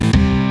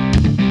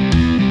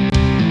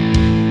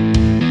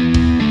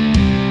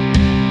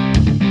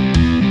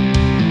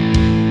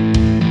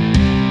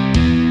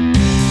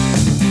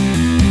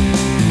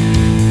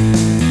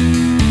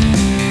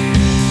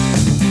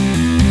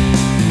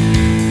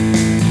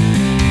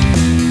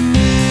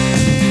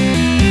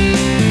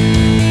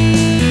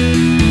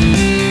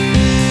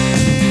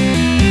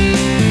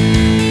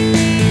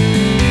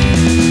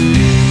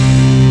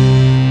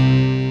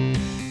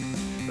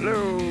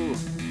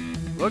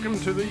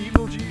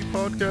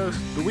Yes,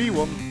 the wee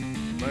one,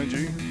 mind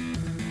you.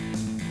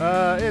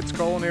 It's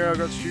Colin here. I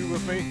got Stu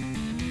with me.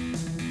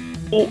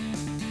 Oh,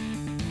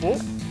 Oh,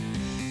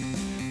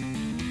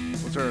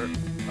 was there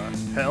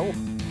hell?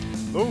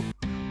 Oh,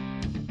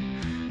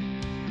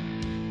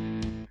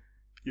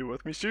 you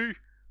with me, Stu?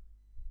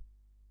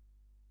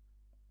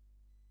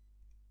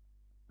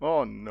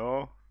 Oh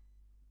no.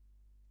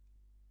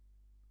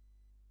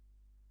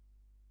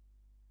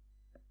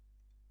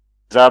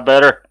 is that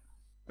better?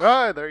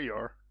 Ah, there you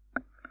are.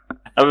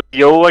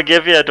 Yo, I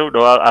give you. I don't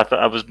know.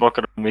 I was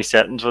mucking on my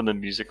settings when the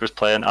music was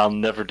playing. I'll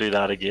never do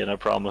that again. I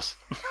promise.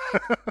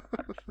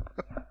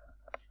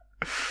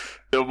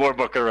 No more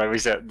mucking around my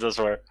settings. I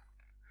swear.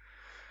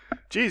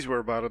 Jeez,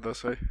 we're bad at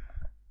this, eh?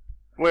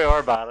 We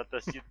are bad at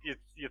this.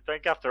 You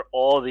think after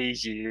all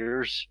these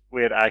years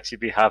we'd actually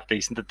be half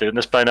decent at doing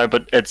this by now,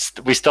 but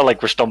we still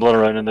like we're stumbling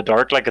around in the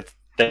dark like it's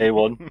day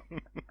one.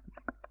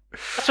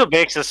 That's what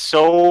makes us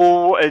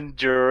so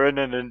enduring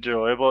and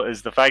enjoyable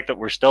is the fact that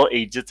we're still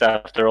idiots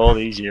after all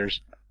these years.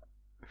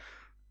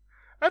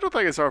 I don't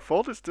think it's our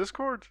fault. It's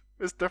Discord.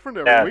 It's different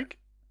every Yeah, week.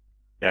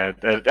 yeah.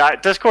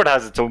 Discord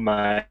has its own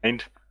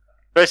mind,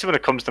 especially when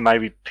it comes to my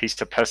wee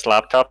piece of piss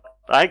laptop.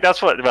 I think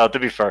that's what. Well, to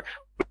be fair,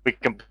 we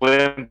can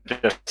blame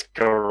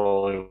Discord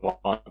all we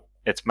want.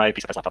 It's my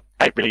piece of piss laptop.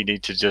 I really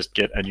need to just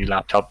get a new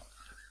laptop,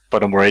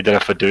 but I'm worried that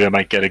if I do, I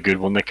might get a good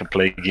one that can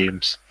play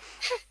games.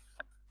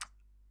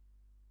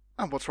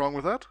 And what's wrong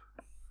with that?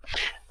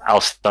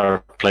 I'll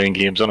start playing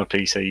games on a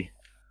PC.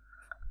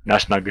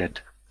 That's not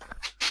good.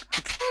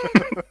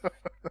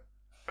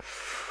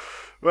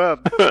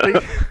 Well,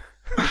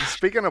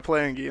 speaking of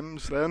playing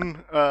games,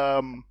 then,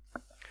 so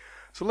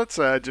let's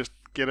just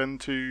get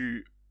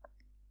into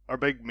our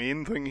big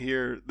main thing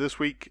here this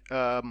week.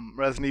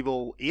 Resident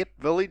Evil 8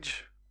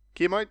 Village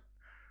came out.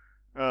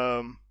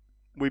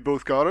 We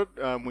both got it.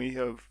 We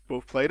have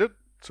both played it.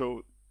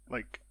 So,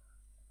 like,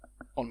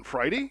 on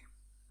Friday,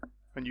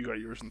 and you got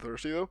yours on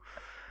Thursday though.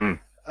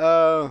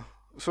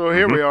 So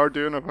here we are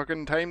doing a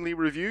fucking timely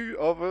review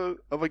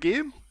of a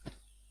game.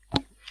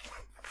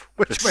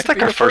 This is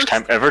like our first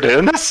time ever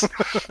doing this.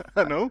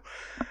 I know.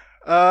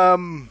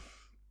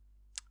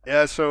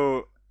 Yeah,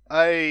 so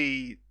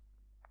I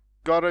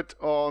got it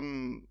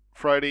on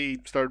Friday,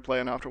 started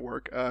playing after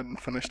work, and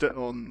finished it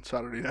on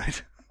Saturday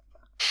night.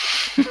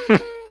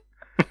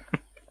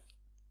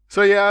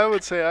 So yeah, I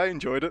would say I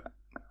enjoyed it.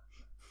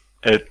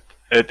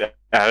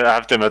 I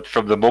have to admit,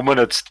 from the moment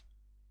it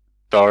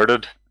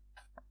started,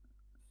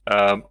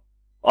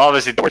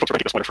 obviously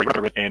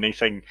don't with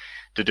anything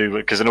to do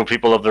with, because I know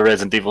people love the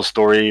Resident Evil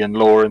story and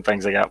lore and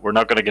things like that. We're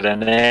not going to get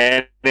into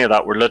any of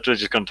that. We're literally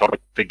just going to talk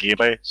about the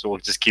gameplay, so we'll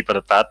just keep it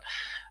at that.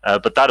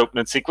 But that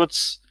opening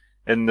sequence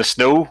in the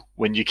snow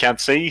when you can't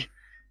see,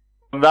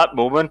 from that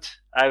moment,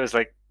 I was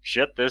like,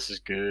 "Shit, this is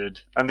good."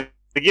 And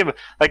the game,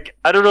 like,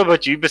 I don't know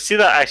about you, but see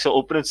that actual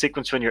opening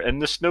sequence when you're in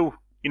the snow.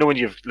 You know, when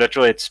you've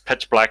literally it's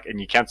pitch black and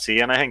you can't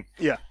see anything.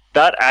 Yeah.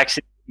 That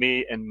actually put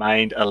me in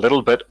mind a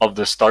little bit of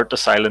the start to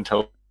Silent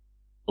Hill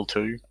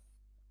 2.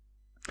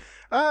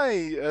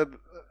 I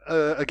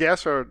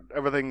guess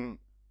everything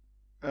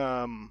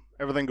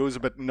goes a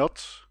bit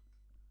nuts,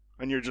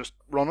 and you're just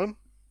running.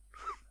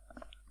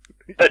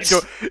 It's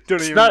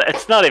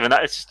not even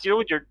that. It's just,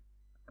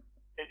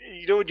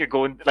 when you're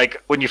going,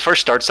 like when you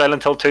first start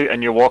Silent Hill 2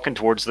 and you're walking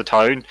towards the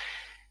town,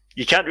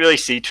 you can't really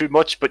see too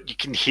much, but you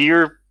can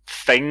hear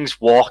things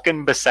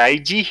walking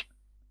beside you.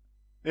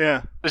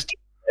 Yeah.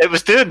 It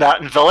was doing that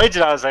in Village,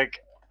 and I was like,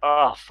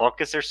 oh fuck,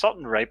 is there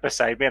something right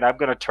beside me? And I'm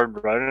gonna turn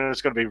around and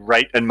it's gonna be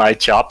right in my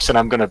chops, and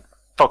I'm gonna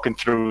fucking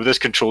throw this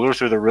controller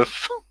through the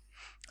roof.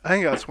 I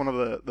think that's one of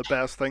the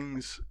best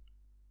things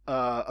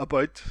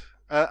about,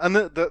 and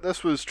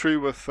this was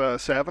true with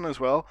 7 as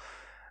well.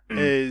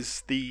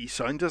 Is the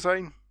sound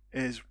design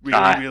is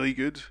really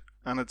good,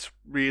 and it's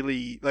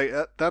really like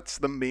that's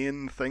the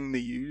main thing they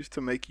use to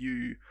make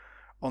you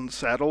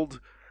unsettled,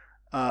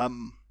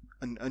 and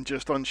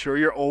just unsure.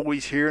 You're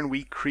always hearing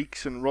wee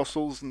creaks and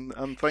rustles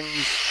and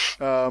things,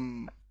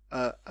 and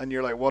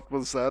you're like, what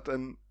was that?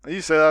 And you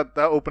say that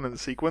opening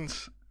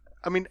sequence,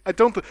 I mean, I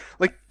don't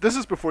like, this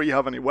is before you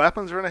have any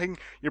weapons or anything.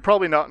 You're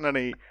probably not in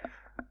any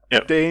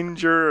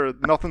danger, or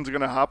nothing's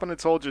gonna happen.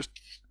 It's all just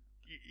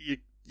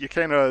you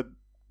kind of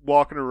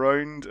walking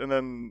around, and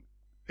then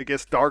it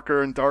gets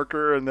darker and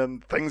darker, and then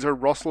things are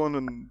rustling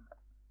and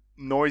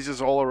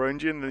noises all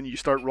around you, and then you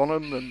start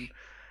running, and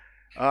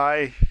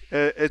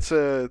it's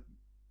a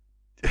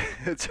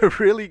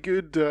really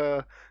good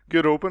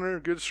opener,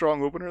 good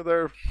strong opener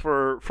there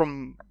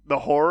from the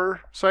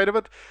horror side of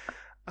it.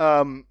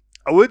 I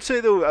would say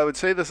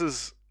this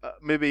is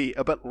maybe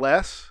a bit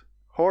less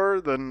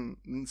horror than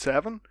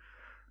 7.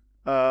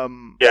 Yeah,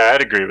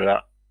 I'd agree with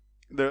that.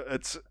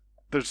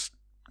 There's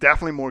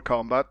definitely more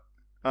combat.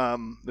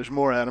 There's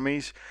more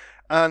enemies,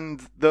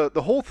 and the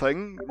whole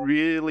thing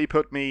really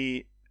put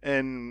me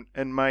in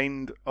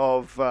mind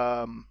of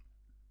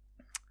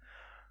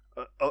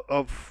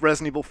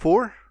Resident Evil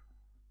 4.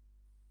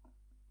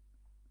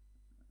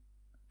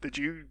 Did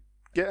you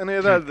get any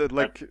of that?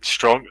 Like,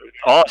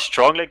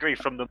 Strongly agree.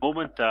 From the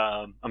moment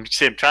I'm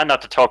trying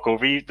not to talk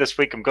over you this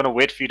week. I'm going to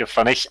wait for you to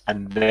finish,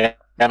 and then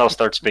I'll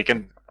start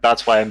speaking.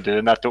 That's why I'm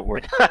doing that. Don't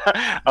worry.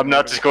 I'm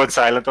not just going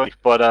silent on you.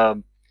 But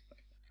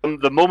from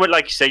the moment,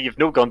 like you say, you've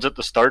no guns at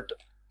the start.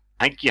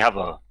 I think you have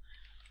the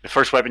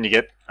first weapon you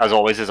get, as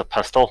always, is a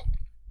pistol.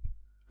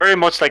 Very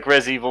much like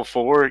Resident Evil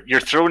 4, you're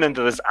thrown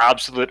into this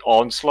absolute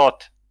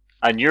onslaught,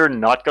 and you're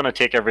not going to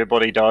take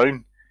everybody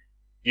down.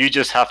 You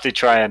just have to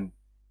try and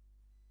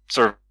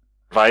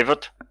survive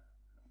it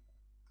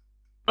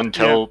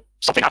until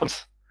something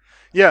happens.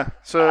 Yeah,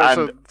 so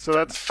that's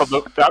that's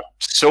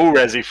so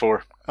Resi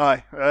 4.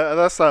 Aye,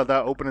 that's that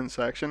opening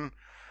section,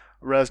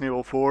 Resident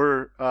Evil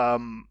 4.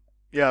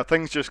 Yeah,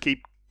 things just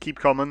keep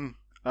coming,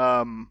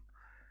 and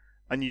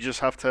you just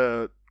have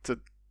to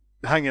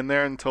hang in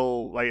there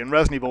until, like in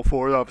Resident Evil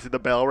 4, obviously the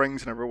bell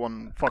rings and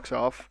everyone fucks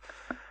off.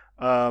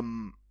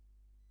 And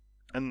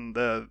in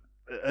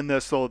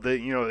this, so they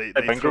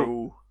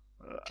throw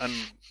an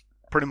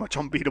pretty much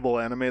unbeatable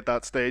enemy at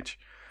that stage.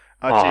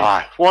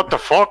 What the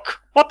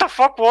fuck? What the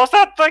fuck was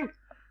that thing?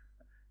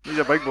 He's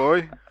a big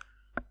boy.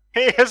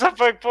 He is a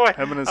big boy.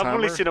 Him and his I've hammer.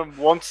 only seen him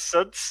once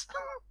since.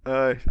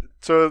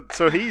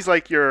 So he's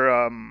like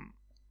your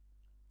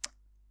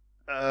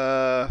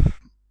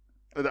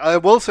I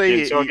will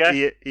say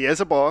he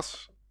is a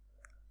boss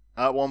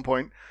at one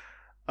point.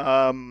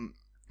 And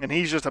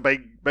he's just a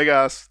big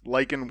ass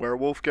lichen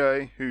werewolf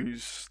guy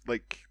who's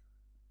like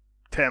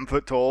 10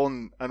 foot tall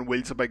and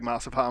wields a big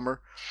massive hammer.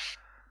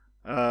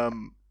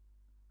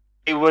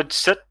 He would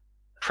sit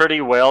pretty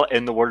well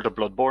in the world of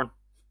Bloodborne.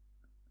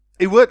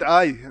 He would.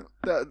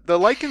 The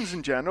lichens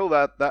in general,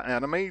 that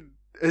anime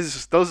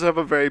does have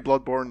a very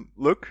Bloodborne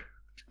look.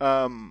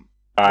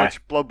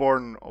 Which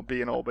Bloodborne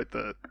being all about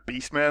the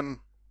Beastmen,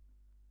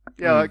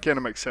 that kind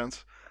of makes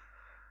sense.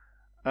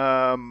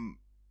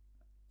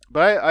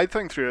 But I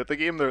think throughout the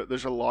game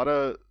there's a lot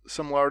of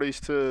similarities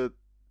to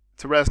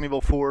Resident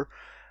Evil 4,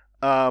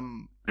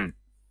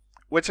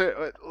 which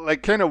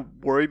like kind of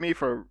worried me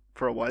for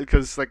a while,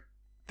 because like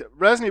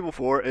Resident Evil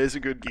 4 is a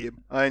good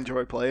game. I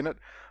enjoy playing it,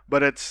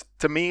 but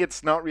to me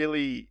it's not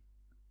really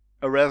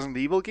a Resident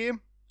Evil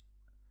game.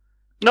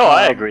 No,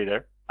 I agree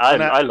there.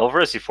 I love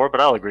Resident Evil 4,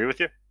 but I'll agree with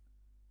you.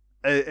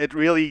 It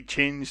really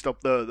changed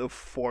up the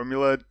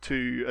formula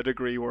to a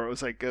degree where it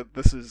was like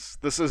this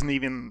isn't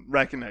even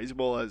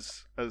recognizable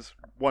as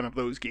one of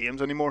those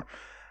games anymore.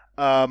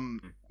 But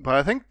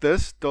I think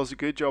this does a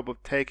good job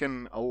of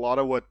taking a lot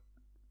of what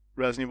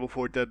Resident Evil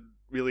 4 did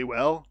really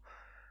well.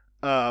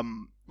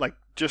 Like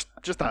just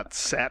that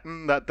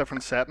setting, that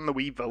different setting, the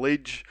wee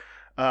village.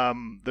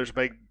 There's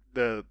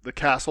the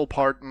castle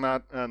part in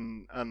that,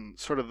 and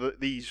sort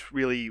of these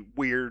really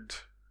weird,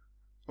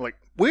 like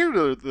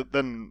weirder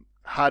than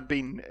had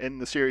been in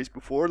the series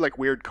before, like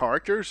weird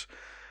characters.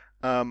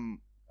 And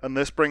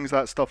this brings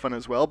that stuff in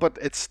as well, but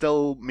it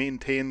still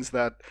maintains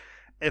that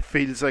it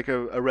feels like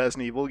a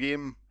Resident Evil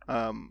game,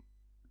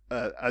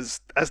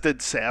 as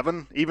did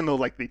 7, even though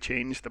like they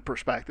changed the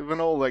perspective and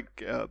all.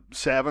 Like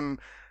 7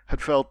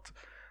 had felt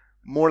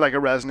more like a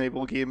Resident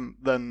Evil game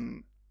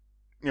than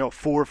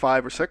 4,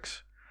 5, or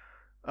 6.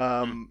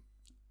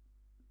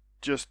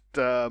 Just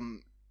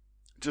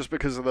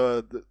because of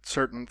the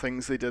certain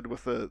things they did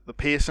with the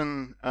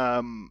pacing.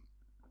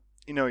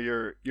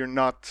 You're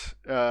not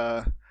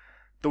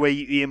the way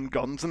you aim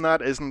guns and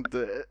that isn't.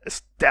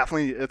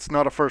 It's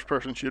not a first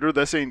person shooter.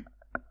 This ain't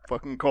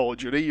fucking Call of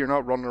Duty. You're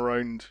not running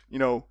around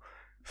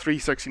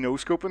 360 no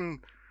scoping,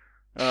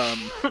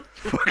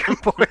 fucking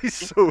boys.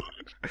 So,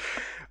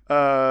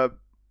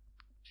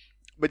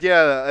 but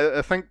yeah,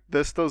 I think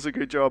this does a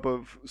good job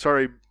of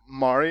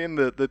marrying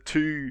the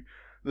two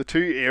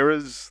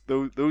eras,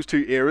 those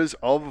two eras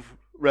of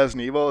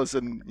Resident Evil, as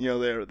in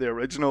the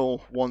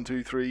original 1,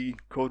 2, 3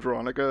 Code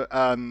Veronica,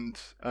 and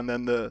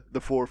then the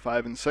 4,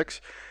 5, and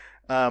 6.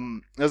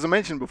 As I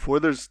mentioned before,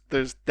 there's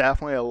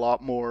definitely a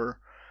lot more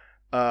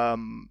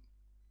action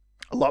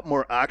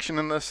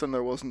in this than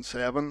there was in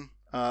 7.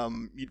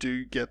 You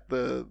do get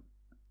the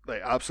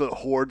absolute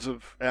hordes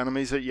of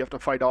enemies that you have to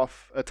fight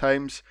off at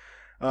times,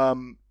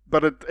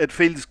 but it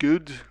feels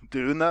good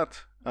doing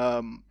that.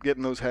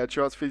 Getting those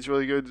headshots feels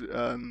really good,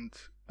 and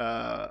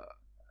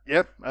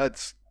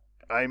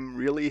I'm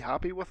really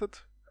happy with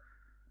it.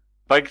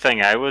 Big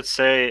thing I would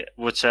say,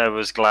 which I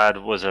was glad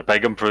was a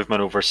big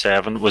improvement over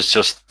 7, was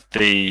just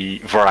the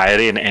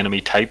variety in enemy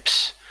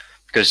types.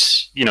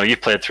 Because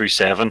you've played through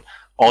 7,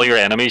 all your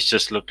enemies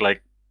just look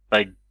like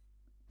big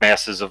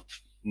masses of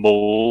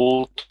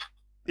mold,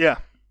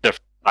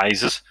 different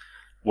sizes.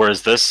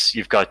 Whereas this,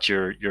 you've got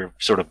your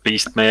sort of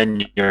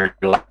beastmen, your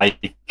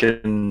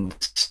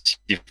lycans,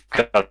 you've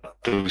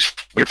got those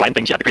weird flying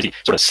things, you have the crazy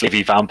sort of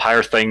slavey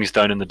vampire things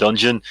down in the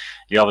dungeon.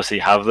 You obviously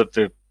have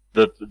the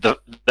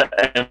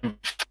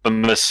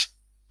infamous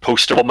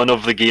poster woman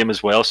of the game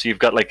as well. So you've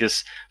got like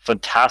this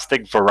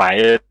fantastic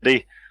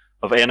variety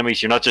of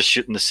enemies. You're not just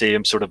shooting the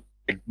same sort of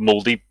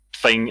moldy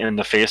thing in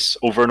the face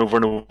over and over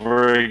and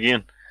over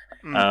again.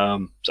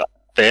 So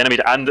the enemy,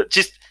 and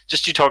just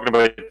you talking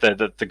about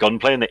the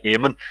gunplay and the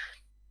aiming,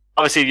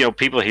 obviously,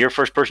 people hear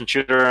first person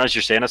shooter, and as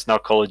you're saying, it's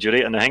not Call of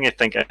Duty. And the thing I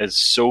think is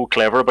so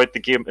clever about the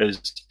game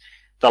is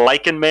the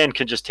Lycan men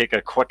can just take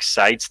a quick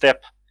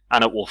sidestep,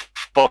 and it will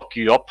fuck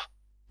you up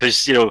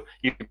because you've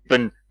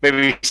been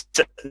maybe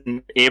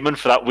sitting aiming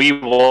for that wee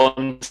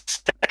 1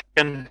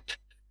 second,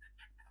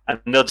 and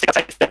they'll just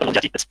sidestep and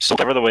it's so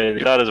clever the way they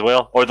do that as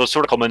well. Or they'll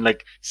sort of come in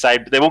like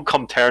side. They won't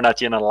come tearing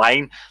at you in a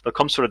line. They'll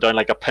come sort of down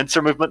like a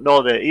pincer movement.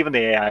 No, even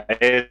the AI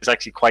is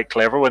actually quite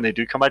clever when they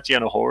do come at you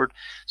in a horde.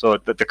 So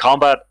the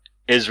combat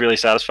is really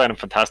satisfying and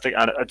fantastic,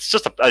 and it's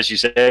just as you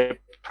say,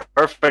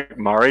 perfect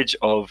marriage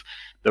of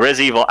the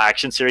Resident Evil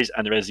action series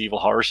and the Resident Evil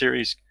horror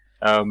series.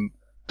 As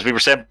we were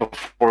saying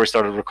before we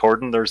started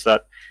recording, there's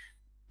the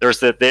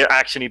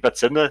actiony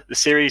bits in the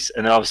series,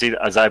 and then obviously,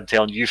 as I'm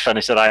telling you,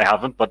 finished it. I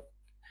haven't, but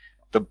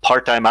the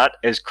part I'm at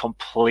is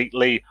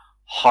completely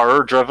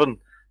horror driven.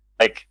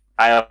 Like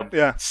I am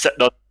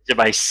sitting on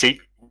my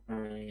seat,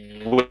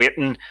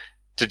 waiting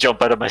to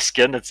jump out of my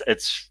skin. It's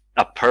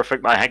a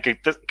perfect. I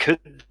think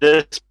could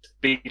this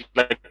be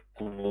like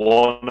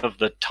one of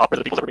the top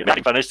people that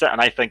really finished it,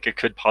 and I think it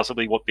could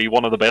possibly be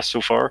one of the best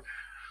so far.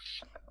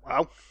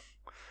 Wow,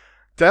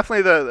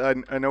 definitely.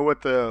 I know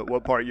what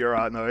part you're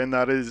at now, and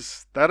that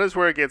is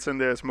where it gets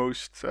into its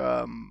most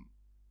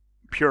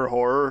pure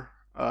horror.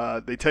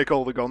 They take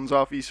all the guns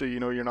off you, so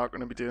you're not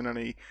going to be doing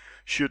any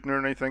shooting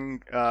or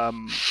anything.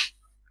 And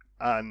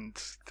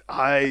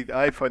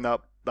I find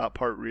that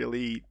part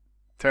really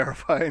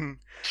terrifying.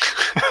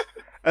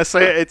 I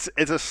say it's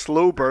a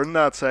slow burn,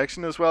 that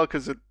section as well,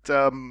 because it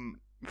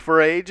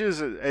for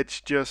ages it's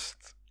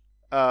just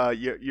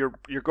you're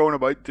going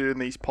about doing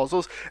these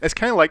puzzles. It's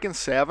kind of like in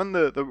 7,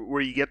 the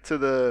where you get to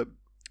the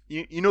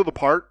the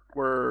part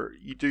where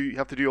you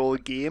have to do all the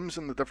games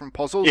and the different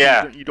puzzles.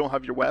 Yeah, you don't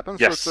have your weapons.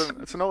 Yes. So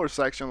it's another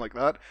section like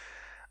that.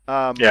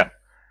 Yeah,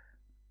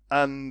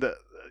 and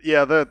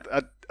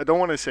that I don't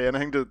want to say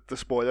anything to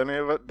spoil any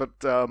of it, but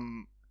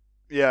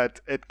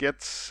it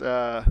gets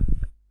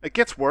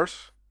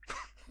worse.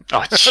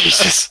 Oh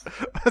Jesus!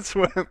 That's the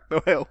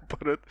way I'll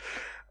put it.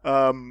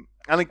 And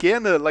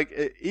again,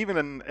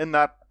 even in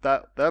that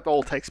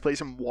all takes place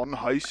in one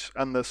house,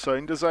 and the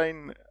sound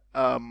design,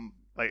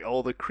 like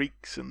all the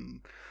creaks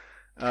and.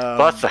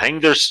 That's the thing.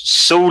 There's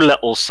so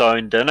little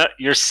sound in it.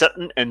 You're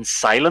sitting in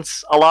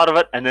silence a lot of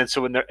it, and then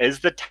so when there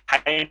is the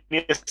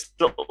tiniest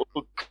little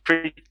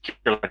creak,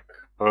 you're like,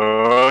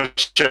 "Oh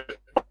shit!"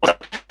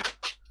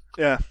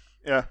 Yeah,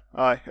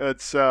 aye,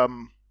 it's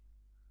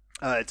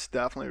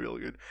definitely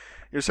really good.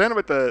 You're saying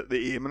about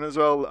the aiming as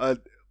well.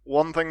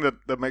 One thing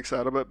that makes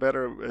that a bit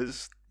better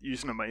is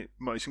using a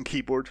mouse and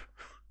keyboard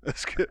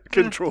as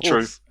controls.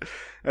 True.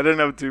 I didn't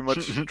have too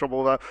much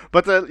trouble with that.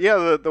 But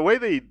the way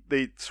they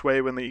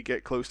sway when they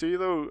get close to you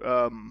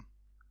though,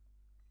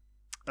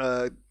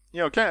 it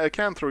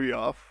can throw you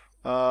off.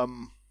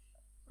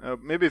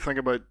 Maybe think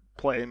about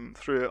playing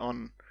through it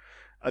on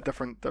a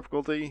different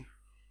difficulty.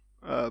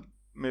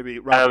 Maybe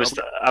I was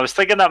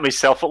thinking that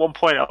myself at one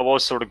point. I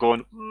was sort of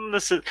going,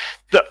 "This is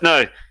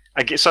no."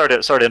 Sorry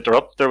to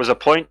interrupt. There was a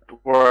point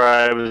where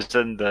I was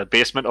in the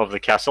basement of the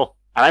castle,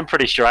 and I'm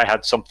pretty sure I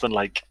had something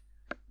like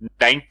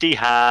 90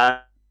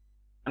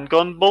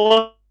 handgun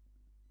bullets.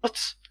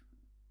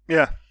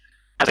 Yeah.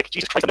 I was like,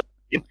 Jesus Christ!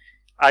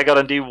 I got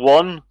into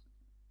one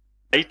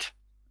fight,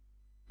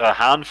 a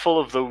handful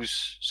of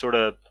those sort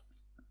of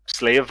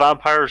slave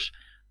vampires.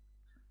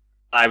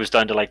 I was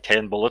down to like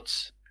 10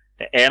 bullets.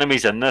 The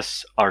enemies in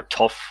this are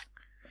tough.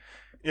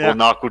 Yeah. Will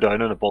not go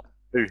down in a bullet.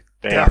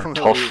 They are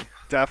tough.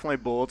 Definitely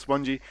bullets,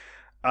 Bungie.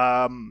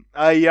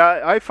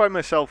 I found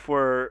myself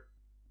where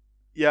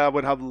I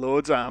would have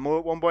loads of ammo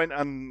at one point,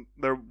 and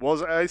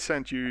I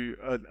sent you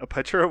a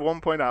picture at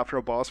one point after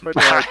a boss fight.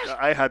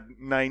 I had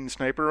 9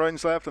 sniper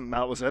rounds left, and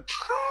that was it.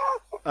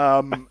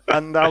 And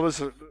that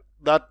was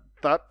that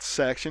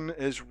section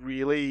is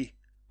really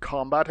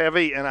combat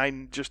heavy, and I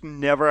just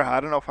never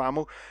had enough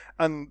ammo.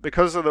 And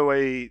because of the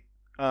way,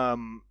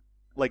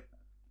 like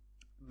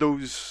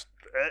those,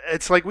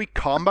 it's like we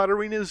combat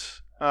arenas.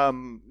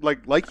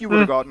 Like you would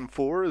have gotten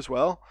 4 as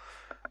well,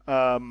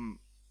 and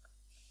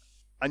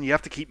you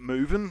have to keep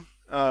moving,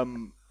 or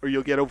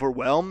you'll get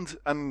overwhelmed.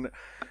 And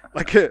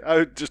like I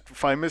would just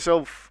find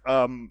myself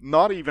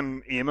not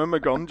even aiming my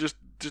gun, just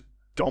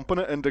dumping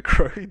it into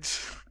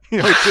crowds,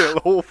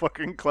 the whole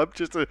fucking clip,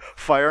 just to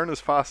firing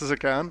as fast as I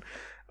can,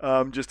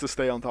 just to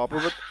stay on top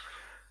of it.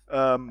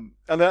 And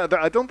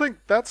I don't think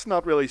that's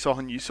not really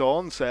something you saw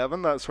in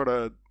 7. That sort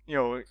of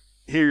here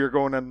you're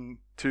going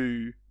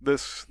into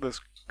this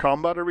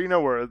combat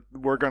arena where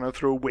we're going to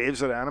throw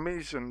waves at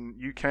enemies,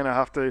 and you kind of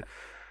have to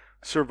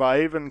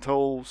survive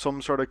until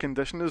some sort of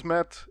condition is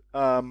met.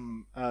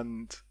 And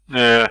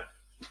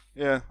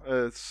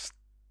it's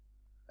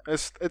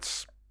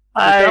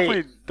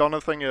definitely done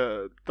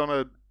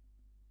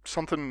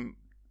something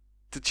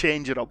to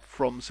change it up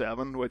from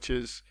 7, which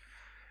is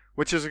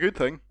a good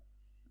thing.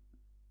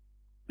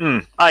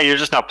 You're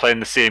just not playing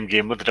the same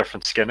game with a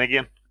different skin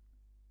again.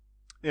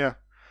 Yeah.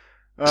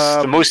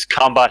 The most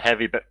combat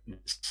heavy bit in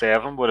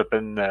 7 would have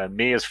been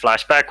Mia's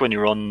flashback when you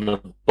were on the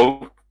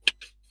boat.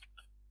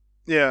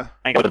 Yeah.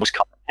 I think it was the most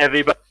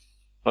heavy, but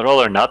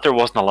other than that, there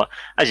wasn't a lot.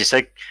 As you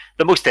say,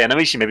 the most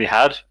enemies you maybe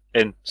had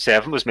in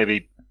 7 was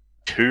maybe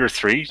 2 or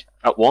 3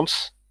 at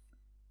once.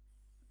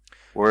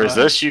 Whereas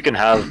Uh, this, you can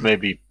have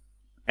maybe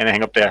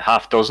anything up to a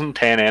half dozen,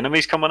 10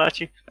 enemies coming at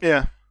you.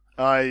 yeah.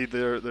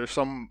 There's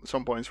some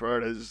points where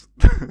it is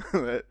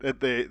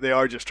they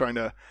are just trying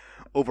to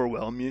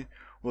overwhelm you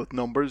with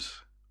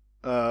numbers.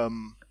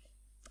 Um,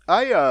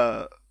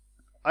 I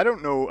I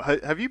don't know.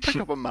 Have you picked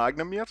up a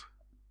Magnum yet?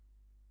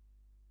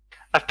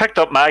 I've picked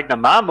up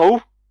Magnum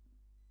ammo.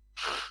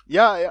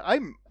 Yeah,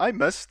 I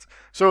missed.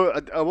 So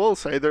I will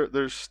say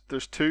there's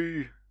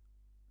two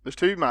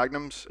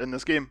Magnums in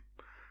this game.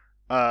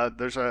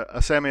 There's a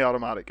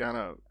semi-automatic and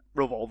a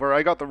revolver.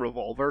 I got the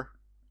revolver.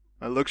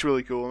 It looks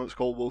really cool, and it's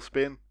called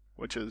Wolfsbane,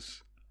 which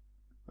is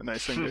a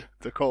nice thing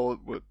to call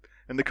it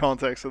in the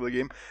context of the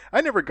game. I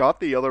never got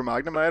the other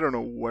Magnum. I don't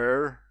know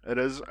where it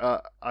is.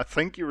 I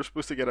think you were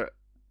supposed to get it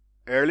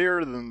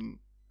earlier than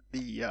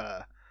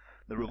the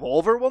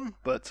revolver one,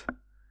 but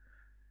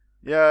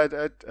yeah,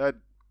 I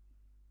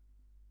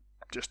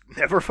just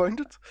never found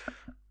it.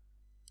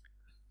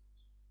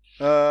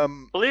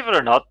 Believe it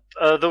or not,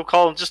 though,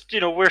 Colin, just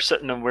we're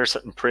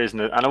sitting praising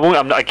it, and I won't.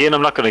 I'm not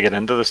going to get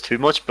into this too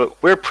much,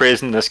 but we're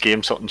praising this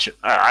game.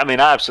 I mean,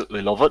 I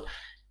absolutely love it.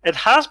 It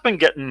has been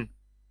getting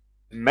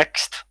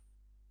mixed,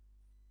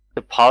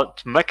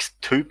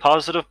 mixed to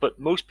positive, but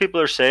most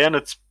people are saying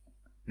it's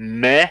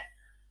meh,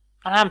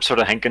 and I'm sort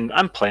of thinking,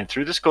 I'm playing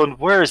through this, going,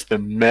 where is the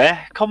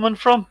meh coming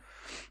from?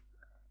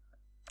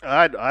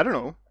 I don't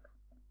know.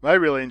 I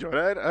really enjoyed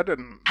it. I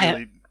didn't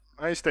really.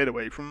 I stayed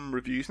away from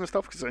reviews and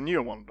stuff because I knew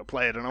I wanted to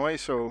play it anyway.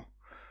 So,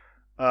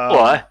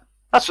 Why?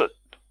 That's what.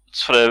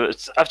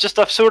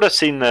 I've sort of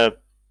seen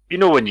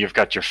when you've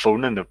got your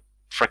phone and the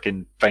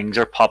freaking things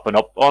are popping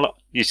up on it.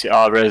 You see,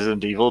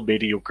 Resident Evil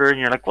mediocre, and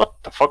you're like, what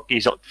the fuck?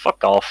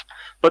 Fuck off.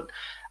 But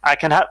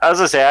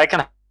as I say, I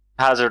can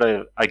hazard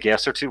a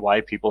guess or two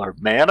why people are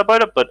mad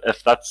about it. But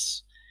if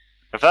that's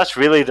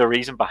really the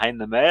reason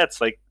behind the meh, it's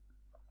like,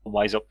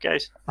 wise up,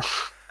 guys.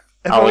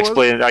 I'll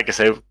explain. Like I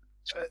say,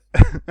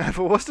 if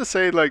it was to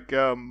say like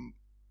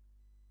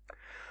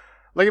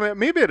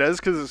maybe it is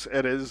because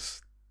it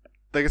is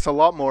like it's a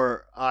lot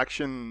more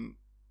action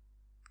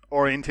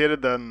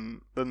orientated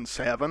than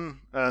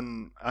 7,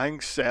 and I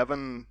think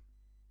 7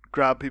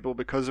 grabbed people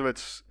because of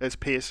its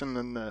pacing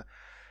and the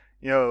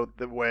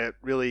way it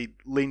really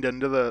leaned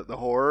into the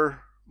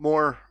horror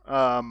more.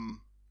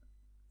 And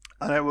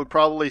I would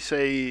probably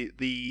say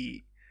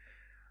the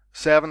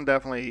 7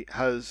 definitely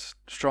has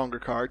stronger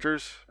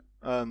characters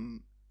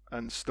and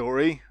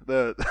story.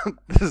 The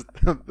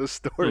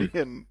story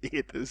in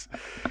 8 is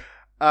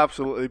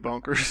absolutely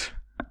bonkers.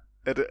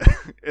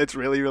 It's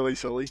really really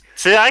silly.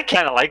 See, I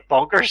kind of like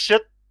bonkers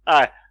shit.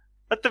 But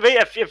to me,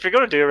 if you're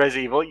going to do a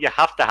Resident Evil, you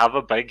have to have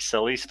a big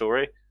silly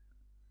story.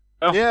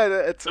 Oh,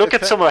 Yeah, look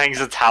at some of the things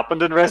that's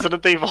happened in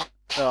Resident Evil.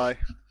 Aye.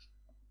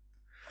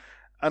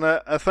 And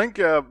I think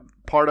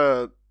part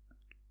of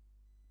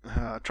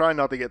trying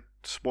not to get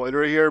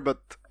spoilery here, but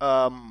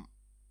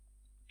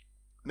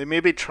they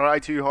maybe try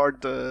too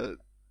hard to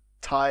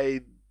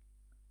tie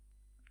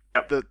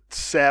the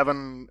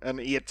 7 and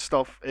 8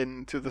 stuff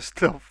into the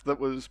stuff that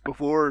was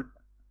before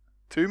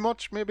too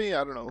much. Maybe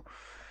I don't know.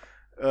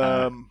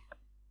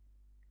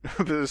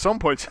 But at some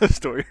points in the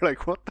story, you're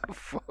like, what the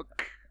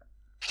fuck?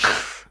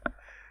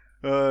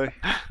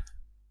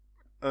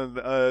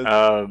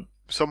 And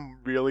some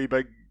really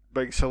big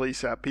silly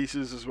set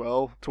pieces as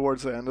well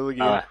towards the end of the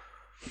game.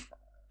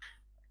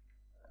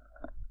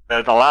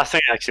 The last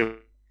thing actually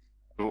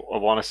I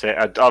want to say,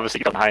 I obviously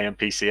got a high-end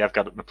PC. I've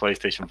got it in the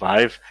PlayStation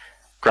 5.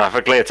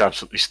 Graphically, it's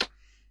absolutely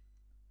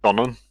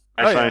stunning.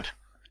 I find.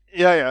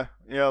 Yeah.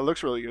 It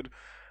looks really good.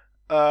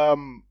 I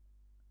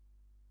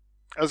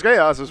was gonna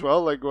ask as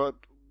well, like what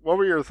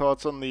were your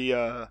thoughts on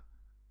the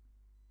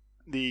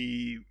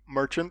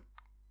merchant,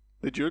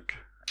 the Duke?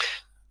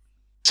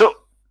 So,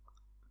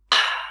 I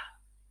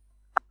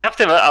have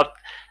to admit,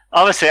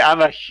 obviously,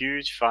 I'm a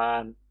huge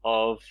fan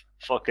of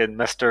fucking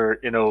Mr.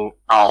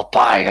 I'll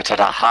buy it at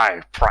a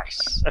high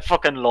price. I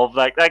fucking love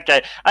that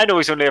guy. I know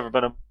he's only ever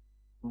been in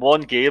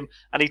one game,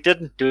 and he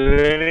didn't do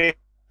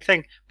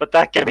anything, but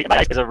that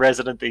guy is a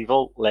Resident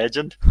Evil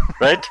legend,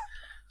 right?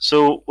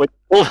 So,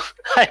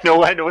 I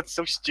know it's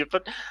so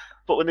stupid,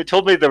 but when they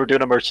told me they were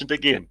doing a merchant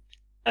again,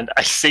 and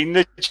I seen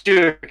the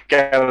Duke,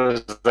 I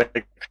was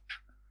like,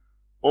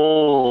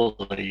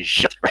 holy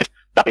shit, right?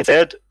 That being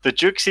said, the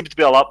Duke seems to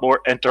be a lot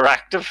more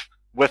interactive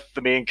with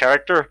the main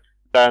character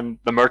than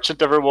the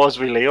merchant ever was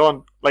with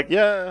Leon. Like,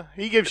 yeah,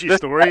 he gives you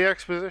story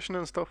exposition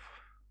and stuff.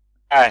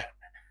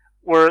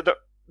 Where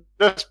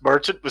this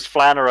merchant was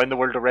flying around the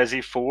world of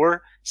Resi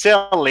 4,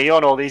 selling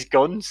Leon all these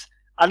guns,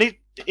 and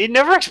he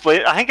never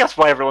explained. I think that's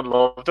why everyone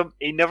loved him.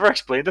 He never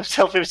explained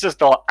himself. He was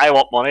just all, I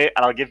want money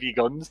and I'll give you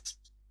guns.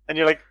 And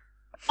you're like,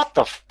 what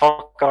the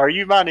fuck are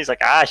you, man? He's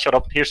like, shut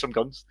up, here's some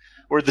guns.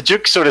 Where the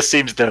Duke sort of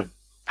seems to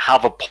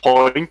have a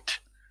point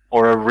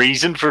or a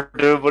reason for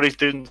doing what he's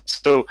doing.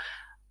 So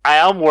I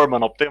am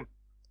warming up to him.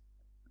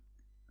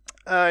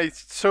 I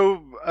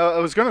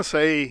was gonna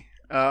say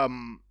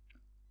Um,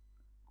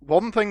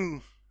 one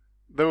thing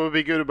that would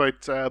be good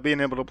about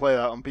being able to play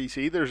that on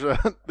PC,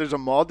 there's a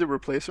mod to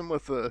replace him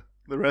with the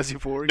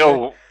Resi 4 guy.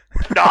 No,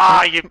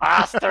 nah, you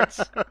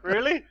bastards!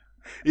 Really?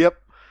 Yep.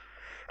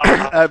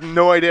 I have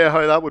no idea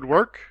how that would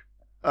work.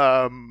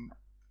 Because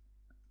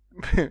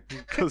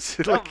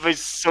That would be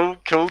so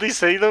cool to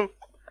see, though.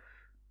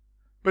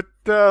 but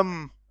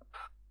the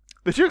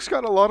Duke's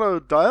got a lot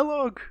of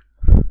dialogue.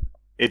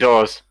 He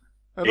does.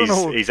 I don't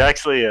know. He's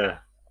actually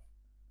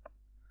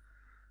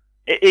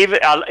even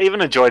I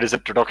even enjoyed his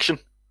introduction.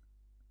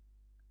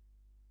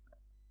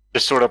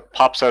 Just sort of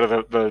pops out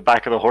of the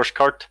back of the horse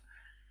cart,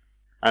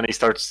 and he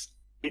starts.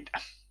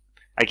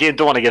 Again,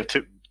 don't want to give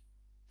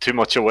too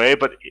much away,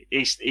 but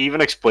he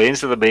even explains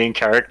to the main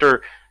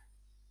character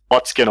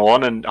what's going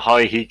on and how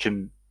he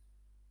can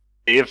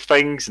save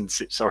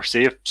things or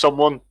save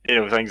someone,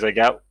 things like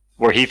that.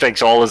 Where he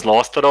thinks all is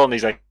lost at all, and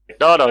he's like,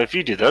 "No, if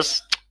you do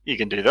this, you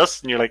can do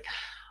this," and you're like,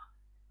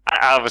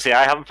 obviously,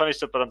 I haven't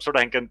finished it, but I'm sort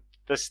of thinking.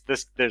 There's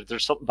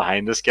something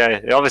behind this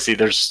guy. Obviously,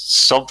 there's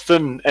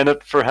something in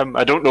it for him.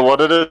 I don't know what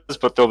it is,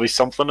 but there'll be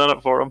something in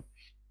it for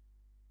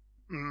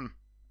him.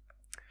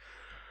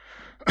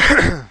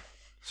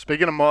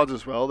 Speaking of mods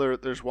as well,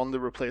 there's one to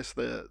replace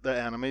the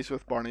enemies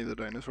with Barney the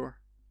dinosaur.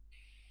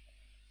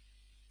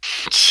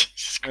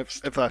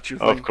 If that's your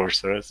thing. Of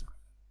course there is.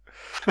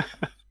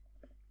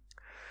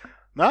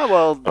 Nah,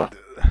 well,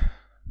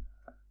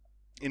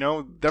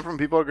 different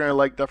people are going to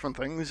like different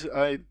things.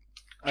 I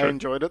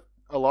enjoyed it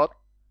a lot.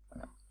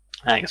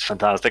 I think it's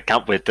fantastic.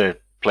 Can't wait to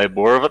play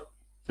more of it.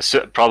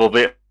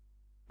 Probably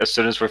as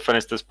soon as we're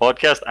finished this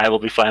podcast, I will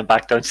be flying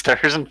back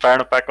downstairs and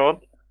firing it back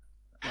on.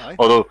 Aye.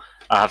 Although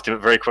I have to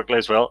very quickly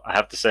as well. I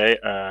have to say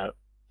the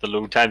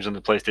load times on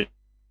the PlayStation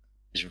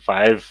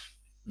 5,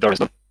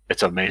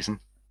 it's amazing.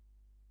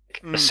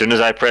 As soon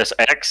as I press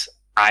X,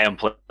 I am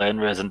playing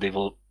Resident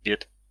Evil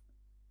 8.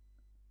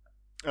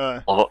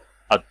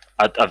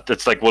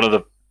 It's like one of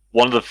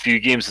the few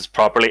games that's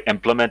properly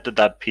implemented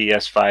that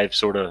PS5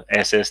 sort of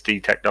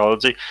SSD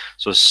technology.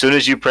 So as soon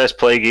as you press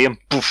play game,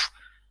 poof,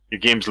 your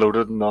game's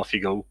loaded and off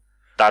you go.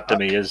 That to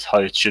me is how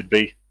it should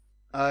be.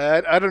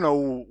 I don't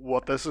know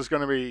what this is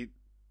going to be,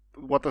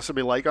 what this will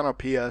be like on a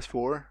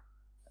PS4.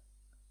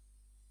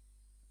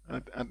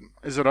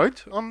 Is it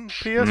out on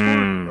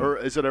PS4 or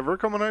is it ever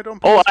coming out on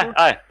PS4? Oh,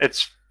 aye.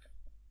 It's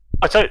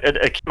out.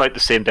 It came out the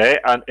same day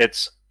and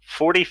it's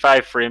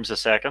 45 frames a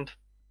second.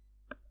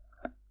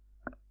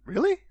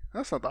 Really?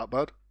 That's not that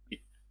bad.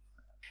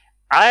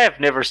 I have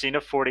never seen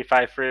a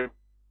 45 frame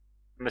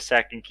a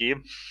second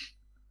game.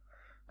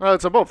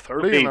 It's above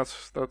 30, and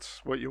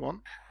that's what you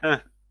want. I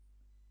think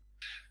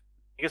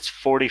it's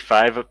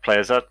 45 it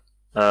plays at.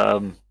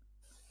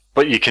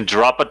 But you can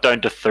drop it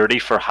down to 30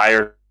 for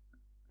higher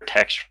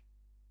texture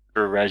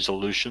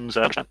resolutions.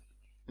 Yeah.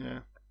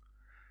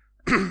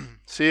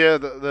 So yeah,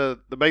 the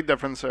big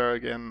difference there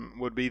again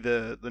would be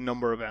the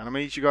number of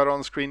enemies you got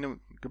on screen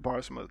in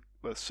comparison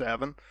with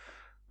 7.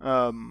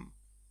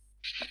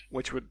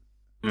 Which would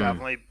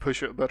definitely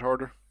push it a bit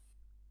harder.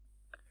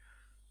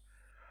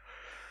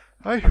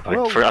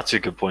 That's a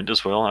good point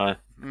as well.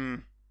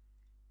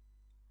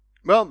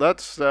 Well,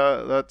 that's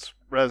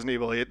Resident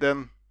Evil 8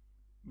 then.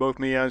 Both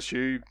me and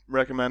Stu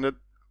recommend it.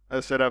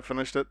 I said I've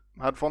finished it,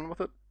 had fun with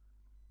it.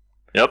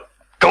 Yep.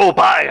 Go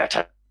buy it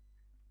at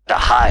the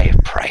high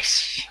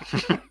price.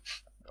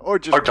 or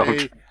just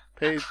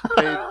pay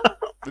the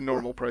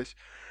normal price.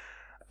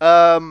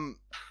 So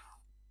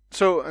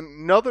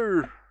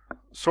another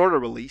sort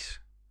of release.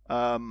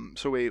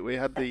 So we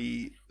had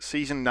the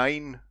season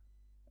 9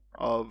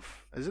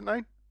 of, is it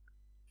 9?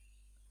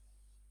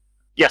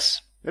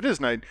 Yes, it is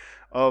 9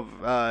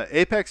 of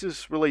Apex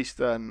is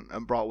released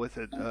and brought with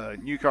it a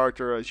new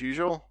character as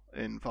usual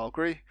in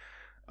Valkyrie,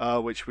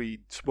 which we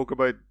spoke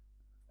about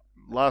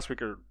last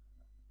week or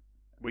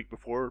week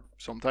before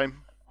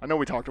sometime. I know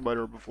we talked about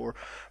her before,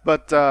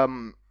 but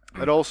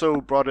it also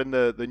brought in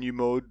the new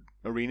mode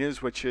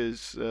arenas, which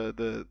is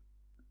the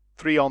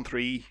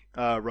 3-on-3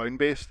 round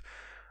based.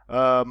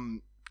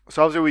 So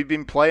obviously we've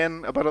been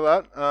playing a bit of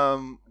that.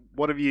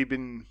 What are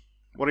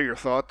your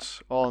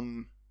thoughts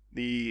on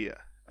the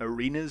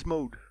arenas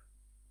mode?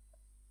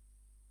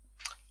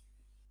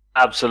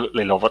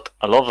 Absolutely love it.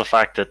 I love the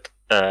fact that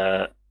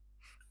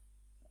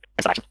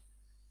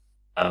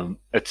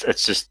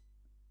it's just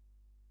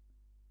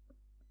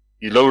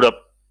you load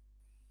up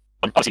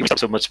and you have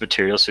so much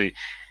material, so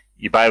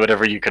you buy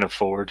whatever you can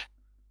afford.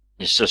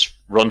 You just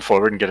run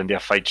forward and get into a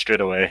fight straight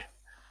away.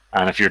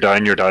 And if you're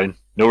down, you're down.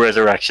 No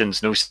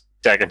resurrections, no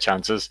second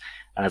chances,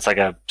 and it's like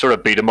a sort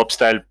of beat 'em up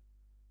style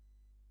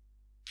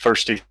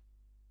thirsty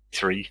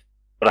 3.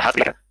 But it has to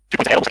be like a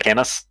 2.0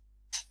 tennis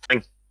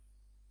thing.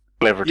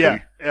 Level 2. Yeah.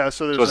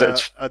 So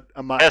there's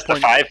a match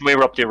point. 5. We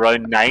were up to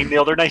around 9 the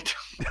other night.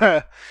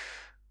 Yeah,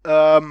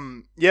 I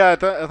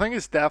think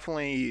it's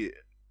definitely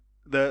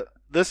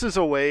this is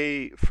a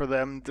way for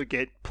them to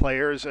get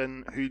players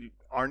in who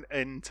aren't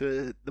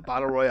into the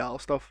battle royale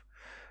stuff.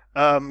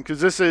 Because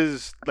this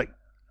is like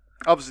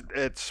obviously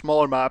it's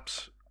smaller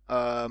maps.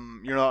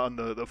 You're not on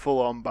the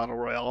full on battle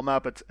royale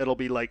map. It'll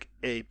be like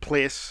a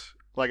place,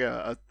 like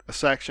a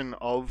section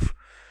of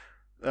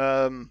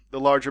the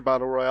larger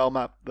battle royale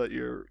map that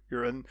you're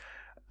in.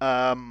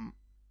 Um,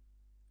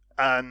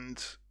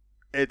 and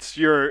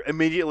you're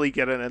immediately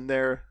getting in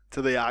there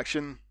to the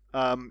action.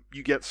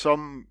 You get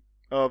some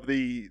of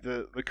the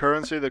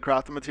currency, the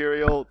crafting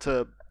material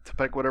to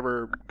pick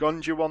whatever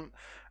guns you want.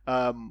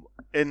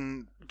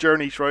 In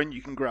Journey's round,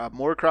 you can grab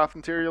more craft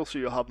material, so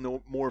you'll have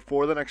no more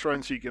for the next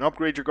round, so you can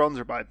upgrade your guns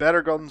or buy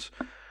better guns.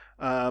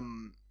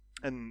 And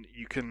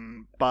you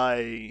can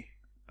buy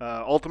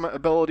ultimate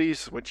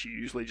abilities, which you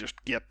usually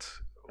just get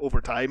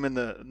over time in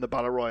the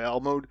battle royale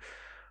mode.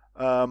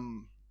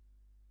 Um,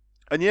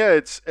 and yeah,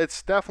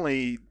 it's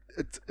definitely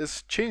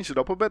it's changed it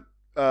up a bit.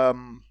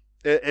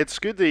 It's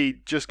good to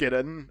just get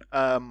in,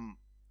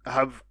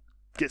 have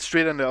get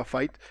straight into a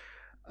fight,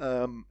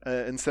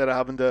 instead of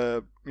having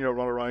to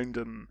run around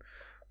and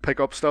pick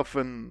up stuff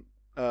and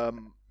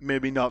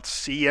maybe not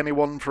see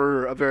anyone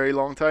for a very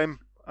long time.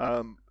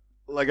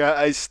 Like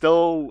I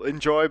still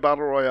enjoy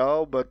battle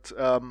royale, but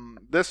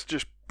this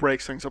just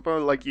breaks things up.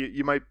 Like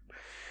you might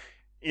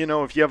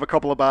if you have a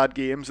couple of bad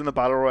games in the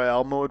battle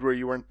royale mode where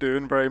you weren't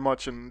doing very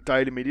much and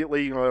died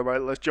immediately,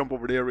 right, let's jump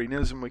over to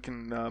arenas and we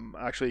can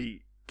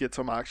actually get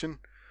some action.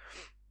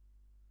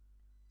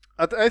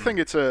 I think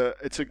it's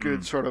a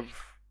good sort of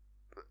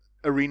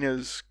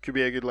arenas could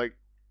be a good like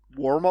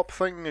warm up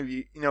thing. If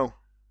you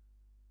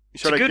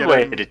It's a sort of good get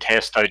way in. to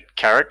test out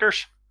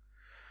characters.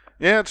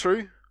 Yeah,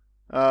 true.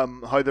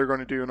 How they're going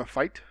to do in a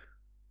fight.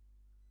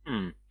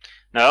 Hmm.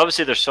 Now,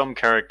 obviously, there's some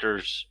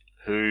characters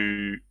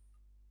who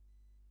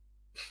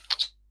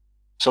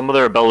some of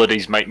their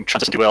abilities mightn't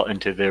translate well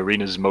into the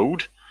arenas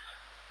mode,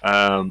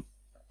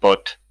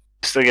 but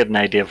still get an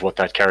idea of what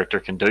that character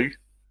can do.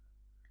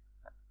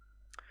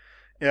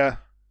 Yeah,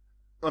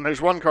 and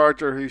there's one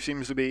character who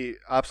seems to be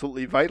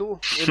absolutely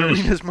vital in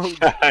arenas mode.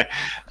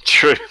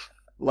 True.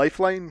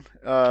 Lifeline.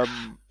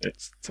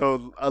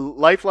 So a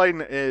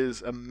Lifeline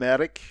is a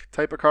medic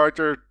type of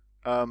character.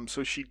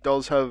 So she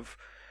does have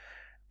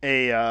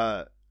a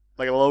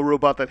like a little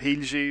robot that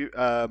heals you.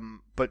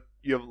 But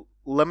you have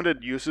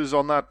limited uses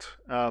on that.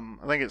 I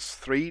think it's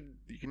three.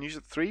 You can use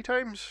it 3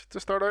 times to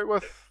start out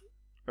with,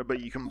 but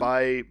you can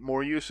buy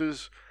more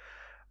uses.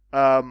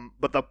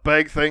 But the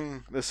big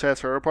thing that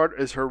sets her apart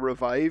is her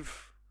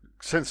revive.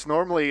 Since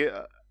normally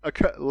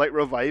like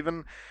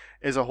reviving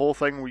is a whole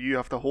thing where you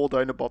have to hold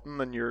down a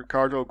button and your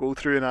card will go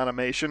through an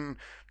animation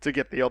to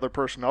get the other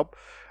person up.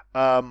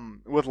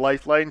 With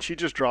Lifeline, she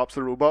just drops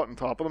the robot on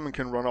top of them and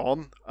can run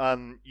on,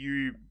 and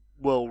you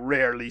will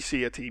rarely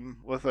see a team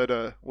without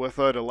a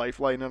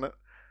Lifeline in it.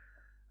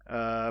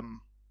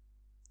 Um,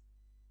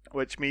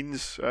 which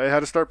means I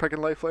had to start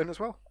picking Lifeline as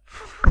well.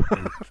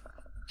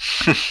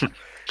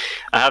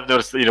 I have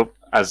noticed,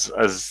 as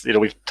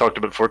we've talked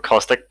about before,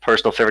 Caustic,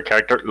 personal favorite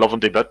character, love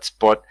him to bits,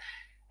 but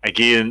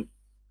again,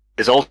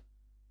 his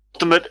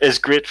ultimate is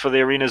great for the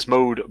arenas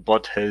mode,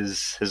 but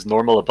his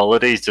normal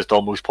ability is just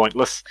almost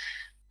pointless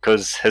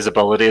because his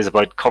ability is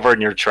about covering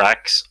your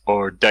tracks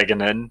or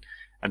digging in,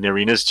 and the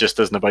arenas just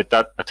isn't about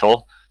that at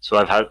all.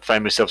 So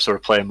find myself sort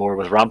of playing more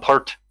with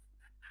Rampart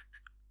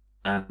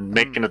and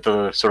making it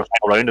the sort of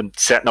final round and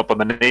setting up a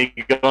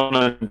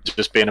minigun and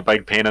just being a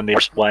big pain in the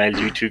arse while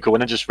you two go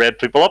in and just red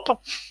people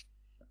up.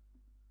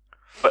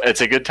 But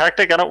it's a good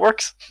tactic and it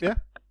works. Yeah.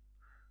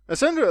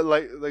 It's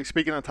like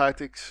speaking of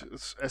tactics,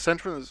 it's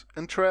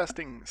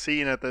interesting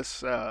seeing at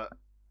this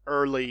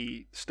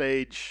early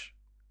stage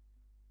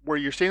where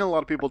you're seeing a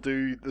lot of people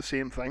do the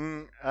same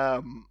thing.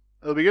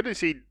 It'll be good to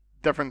see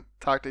different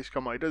tactics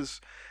come out as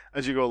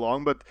you go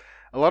along, but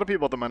a lot of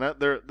people at the minute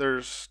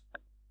there's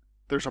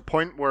a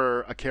point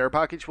where a care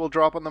package will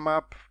drop on the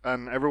map,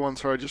 and everyone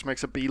sort of just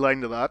makes a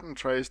beeline to that and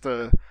tries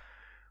to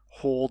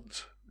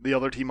hold the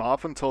other team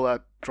off until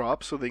that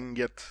drops so they can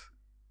get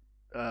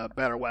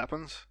better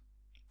weapons.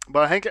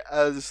 But I think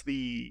as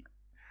the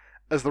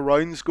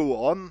rounds go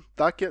on,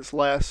 that gets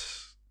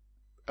less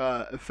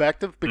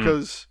effective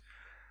because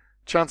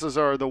chances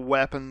are the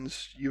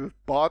weapons you've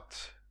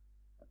bought,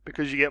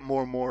 because you get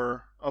more and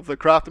more of the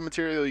crafting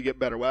material, you get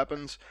better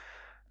weapons.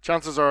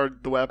 Chances are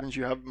the weapons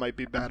you have might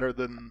be better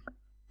than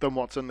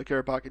what's in the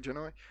care package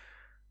anyway.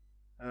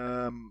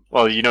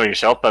 Well, you know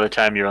yourself, by the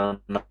time you're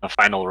on the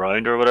final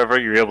round or whatever,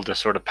 you're able to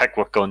sort of pick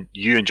what gun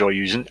you enjoy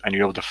using and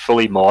you're able to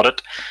fully mod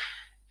it.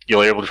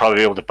 You'll probably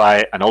be able to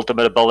buy an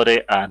ultimate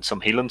ability and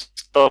some healing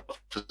stuff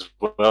as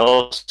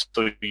well,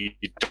 so you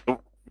don't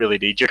really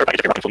need your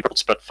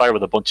Spitfire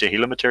with a bunch of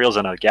healing materials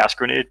and a gas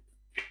grenade.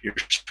 You're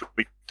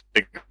sweet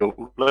to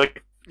go.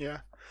 Yeah.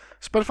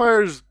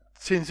 Spitfires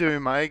seems to be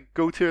my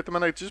go-to at the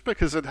minute, just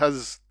because it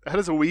has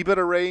a wee bit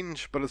of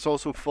range, but it's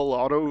also full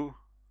auto.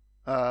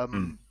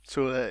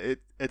 So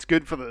it's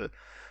good for the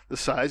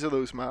size of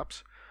those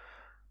maps.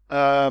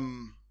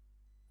 One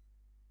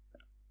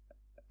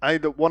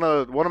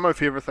of my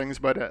favorite things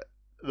about it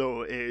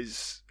though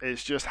is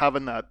just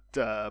having that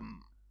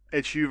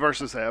it's you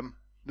versus them.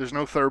 There's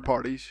no third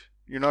parties.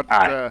 You're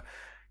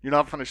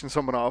not finishing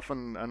someone off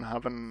and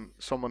having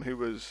someone who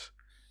was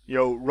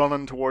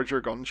running towards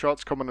your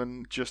gunshots coming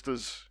in just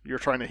as you're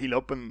trying to heal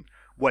up and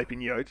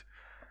wiping you out.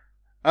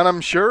 And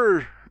I'm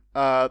sure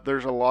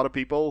there's a lot of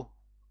people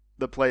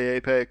that play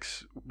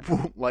Apex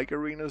won't like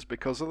arenas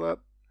because of that.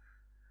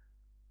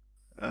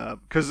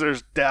 Because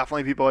there's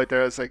definitely people out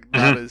there that's like,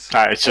 that is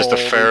It's just a all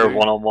they fair do.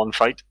 one-on-one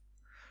fight.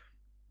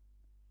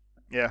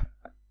 Yeah.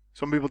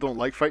 Some people don't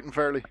like fighting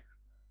fairly.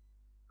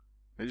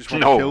 They just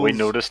want the No, we kills.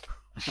 noticed.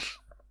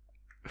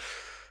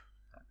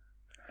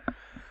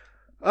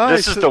 Aye,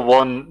 This is so, the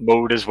one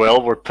mode as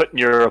well where putting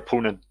your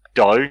opponent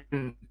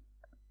down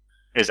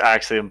is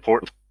actually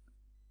important.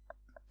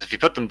 If you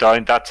put them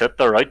down, that's it.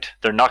 They're out.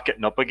 They're not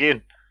getting up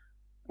again.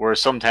 Whereas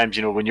sometimes,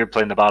 when you're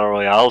playing the battle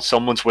royale,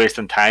 someone's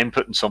wasting time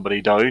putting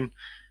somebody down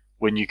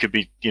when you could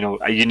be,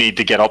 you need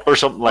to get up or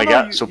something oh like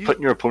no, that. So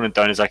putting your opponent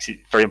down is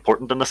actually very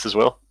important in this as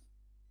well.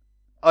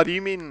 oh, do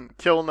you mean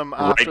killing them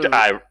after?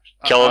 Right,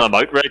 killing them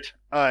outright.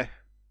 Aye.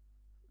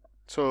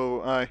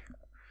 So aye.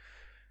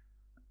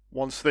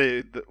 Once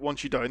you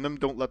down them,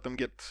 don't let them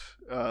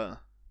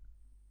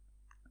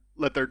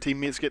let their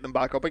teammates get them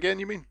back up again.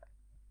 You mean?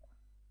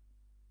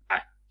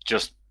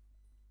 Just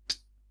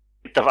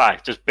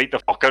just beat the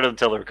fuck out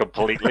until they're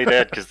completely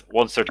dead. Because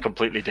once they're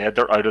completely dead,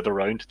 they're out of the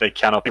round. They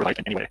cannot be right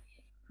anyway.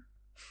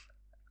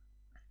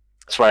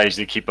 That's why I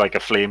usually keep like a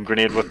flame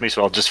grenade with me,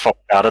 so I'll just fuck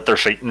out at their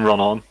feet and run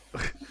on.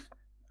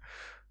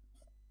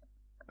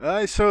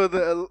 Aye.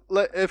 So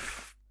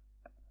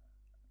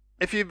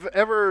if you've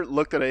ever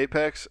looked at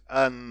Apex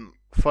and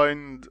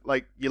found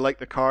like you like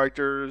the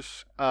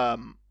characters,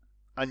 and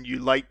you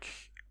like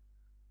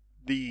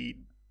the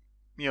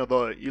you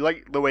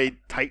like the way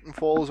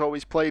Titanfall is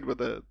always played with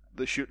the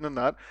shooting and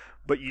that,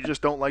 but you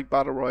just don't like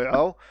Battle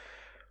Royale,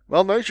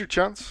 well, now's your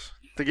chance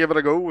to give it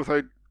a go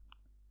without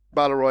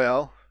Battle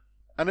Royale.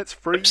 And it's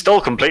free. It's still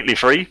completely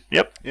free.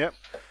 Yep. Yep.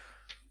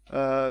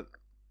 So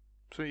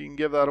you can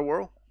give that a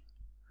whirl.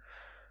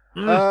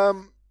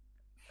 Mm.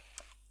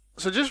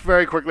 So just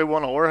very quickly,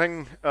 one other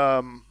thing.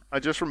 I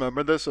just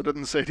remembered this. I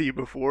didn't say to you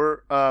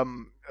before.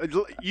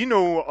 You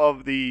know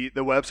of the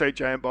website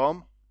Giant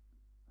Bomb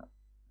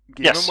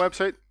gaming Yes.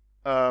 website.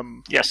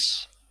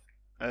 Yes.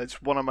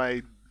 It's one of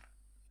my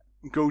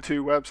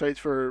go-to websites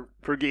for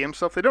game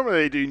stuff. They don't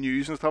really do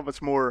news and stuff.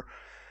 It's more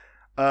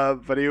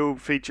video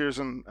features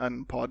and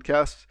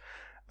podcasts.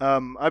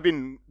 I've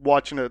been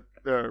watching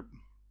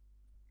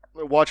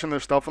watching their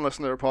stuff and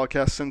listening to their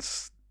podcast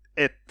since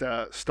it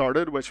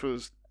started, which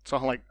was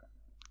something like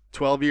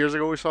 12 years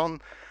ago or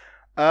something.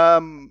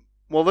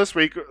 Well, this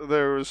week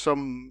there was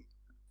some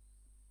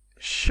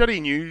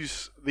shitty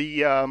news.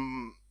 The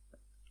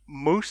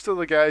most of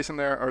the guys in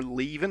there are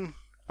leaving.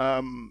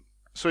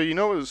 So it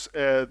was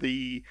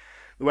the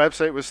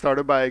website was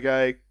started by a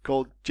guy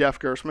called Jeff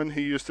Gersman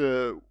who used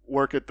to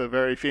work at the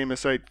very famous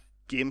site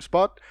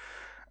GameSpot.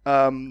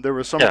 There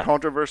was some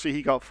controversy.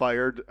 He got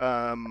fired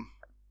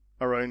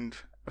around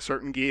a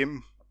certain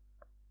game.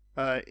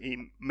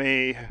 He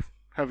may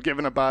have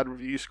given a bad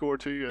review score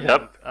to,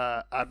 and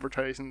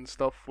advertising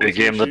stuff. A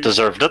game that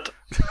deserved it.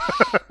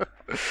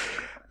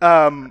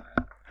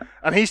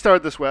 And he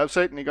started this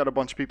website, and he got a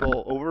bunch of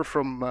people over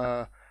from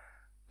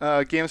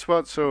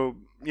GameSpot. So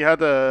you had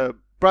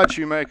Brad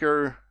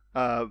Shoemaker,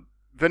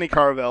 Vinny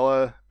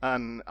Caravella,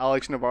 and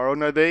Alex Navarro.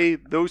 Now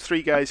those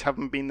three guys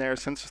haven't been there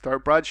since the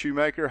start. Brad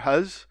Shoemaker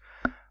has,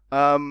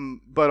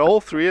 but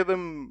all three of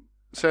them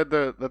said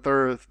that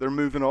they're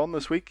moving on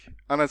this week,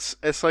 and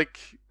it's like,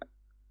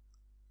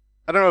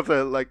 I don't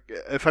know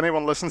if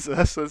anyone listens to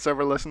this that's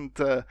ever listened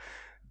to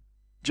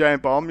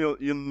Giant Bomb, you'll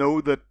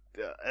know that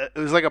it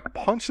was like a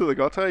punch to the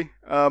gut.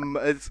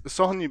 It's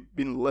something you've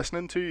been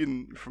listening to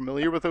and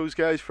familiar with those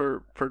guys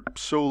for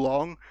so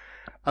long,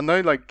 and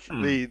now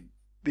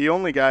the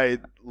only guy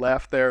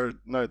left there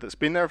now that's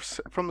been there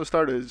from the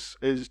start is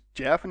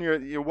Jeff, and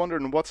you're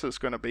wondering what's this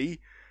going to be.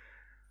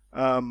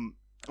 And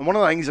one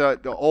of the things I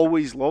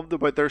always loved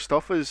about their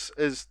stuff is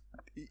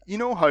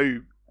how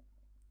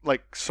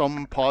like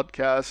some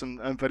podcasts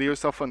and video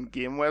stuff on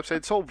game websites,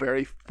 it's all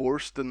very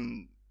forced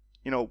and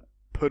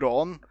put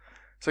on.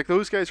 It's like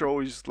those guys are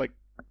always like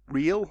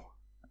real.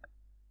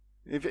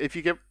 If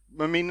you get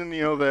my meaning,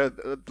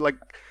 the like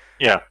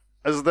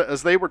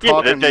as they were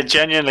talking, they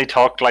genuinely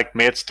talk like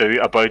mates do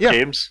about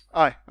games.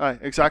 Aye,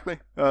 exactly.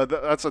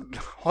 That's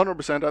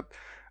 100% it.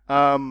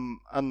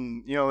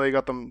 And they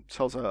got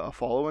themselves a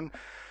following.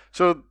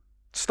 So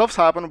stuff's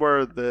happened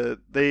where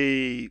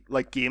they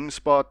like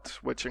GameSpot,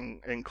 which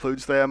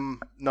includes them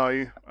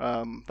now.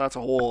 That's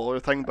a whole other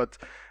thing, but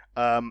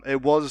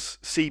it was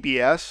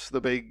CBS,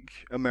 the big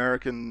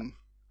American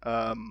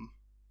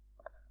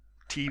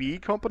TV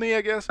company,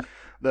 I guess,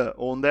 that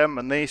owned them,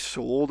 and they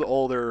sold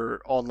all their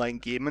online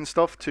gaming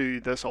stuff to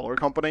this other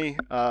company.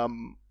 I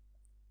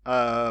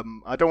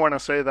don't want to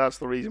say that's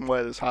the reason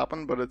why this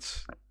happened, but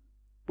it's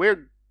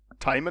weird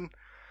timing.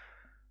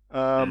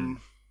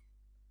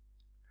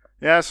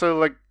 Yeah, so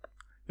like,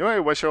 I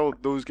wish all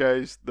those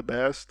guys the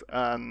best,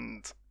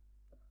 and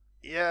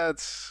yeah,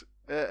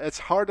 it's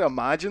hard to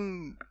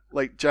imagine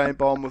like Giant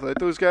Bomb without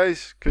those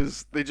guys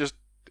because they've just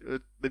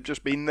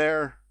been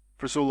there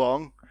for so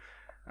long.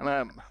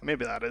 And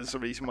maybe that is the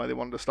reason why they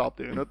wanted to stop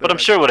doing it. But I'm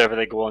sure whatever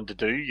they go on to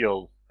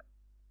do,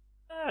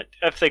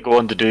 if they go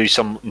on to do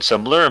something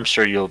similar, I'm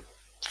sure you'll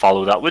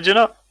follow that, would you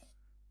not?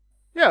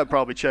 Yeah, I'd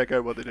probably check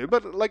out what they do.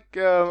 But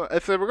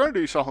if they were going to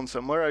do something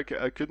similar,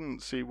 I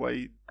couldn't see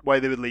why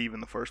they would leave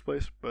in the first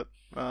place. But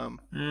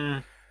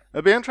it'd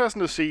be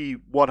interesting to see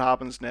what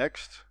happens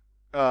next.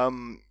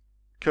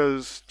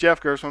 Because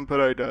Jeff Gerstmann put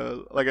out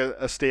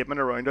a statement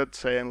around it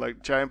saying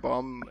like Giant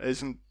Bomb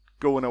isn't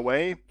going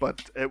away,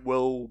 but it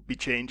will be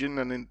changing,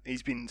 and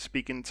he's been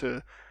speaking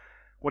to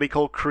what he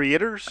called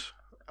creators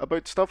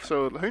about stuff.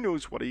 So who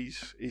knows what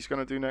he's going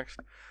to do next.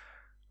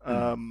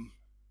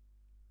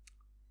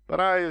 But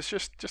it's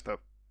just a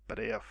bit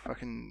of a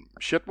fucking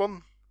shit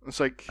one. It's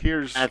like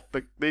there's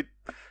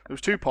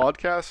two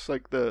podcasts,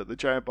 like the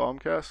Giant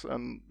Bombcast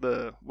and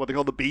what they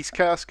call the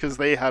Beastcast, because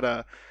they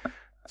had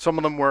some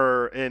of them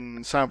were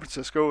in San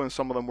Francisco and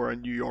some of them were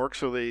in New York,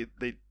 so they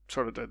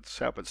sort of did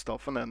separate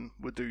stuff and then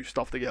would do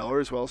stuff together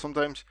as well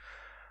sometimes.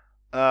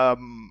 But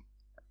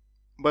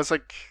it's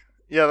like,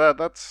 yeah,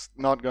 that's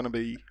not gonna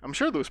be. I'm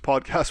sure those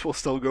podcasts will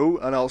still go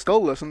and I'll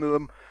still listen to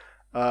them.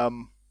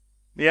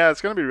 Yeah,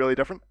 it's gonna be really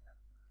different.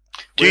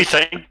 Do you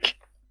think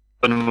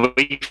when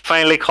we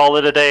finally call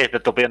it a day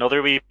that there'll be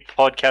another wee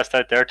podcast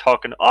out there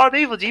talking, the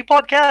Evil G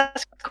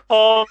podcast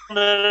calling it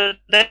a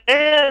day,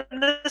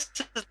 and this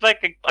is like,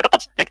 I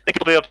don't think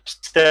they'll be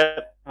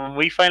upset when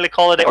we finally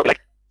call it a day. Or like,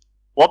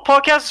 what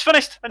podcast is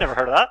finished? I never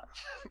heard of that.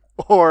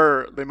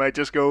 Or they might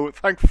just go,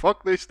 thank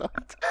fuck they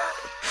stopped.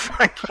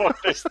 Thank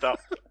fuck they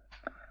stopped.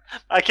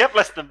 I kept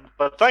listening,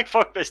 but thank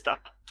fuck they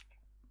stopped.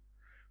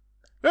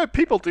 Yeah,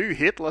 people do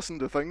hate listening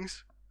to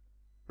things.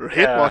 Or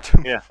hate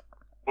watching. Yeah.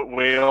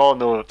 We all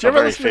know a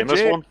very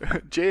famous one.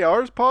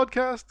 JR's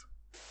podcast?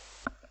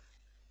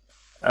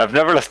 I've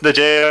never listened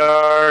to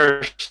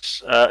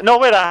JR's. No,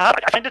 wait, I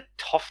find it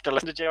tough to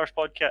listen to JR's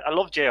podcast. I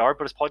love JR,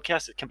 but his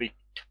podcast, it can be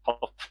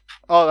tough.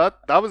 Oh,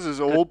 that was his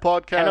old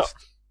podcast.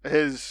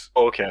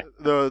 Okay.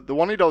 The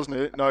one he does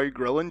now,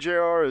 Grilling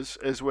JR,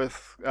 is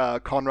with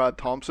Conrad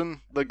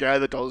Thompson, the guy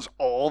that does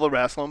all the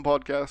wrestling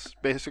podcasts,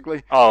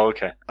 basically. Oh,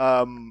 okay.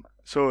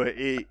 So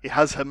he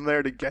has him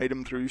there to guide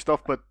him through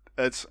stuff, but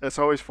it's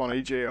always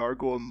funny, JR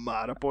going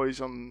mad at boys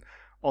on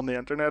the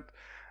internet,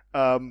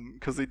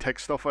 because they take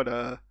stuff out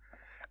of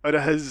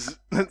his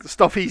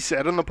stuff he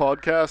said in the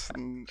podcast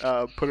and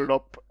put it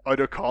up out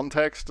of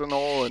context and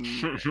all,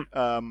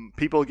 and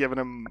people giving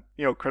him,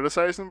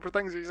 criticizing him for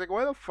things. He's like,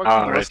 why the fuck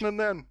are you listening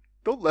then?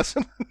 Don't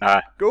listen.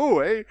 Go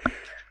away.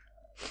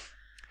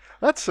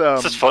 That's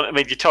It's just fun. I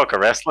mean, you talk of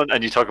wrestling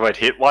and you talk about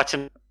hate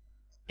watching,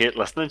 hate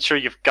listening. Sure,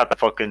 you've got the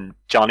fucking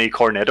Johnny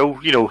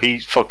Cornetto. He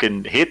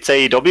fucking hates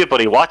AEW,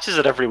 but he watches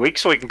it every week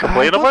so he can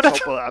complain about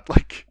it.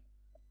 That?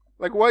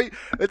 Like why?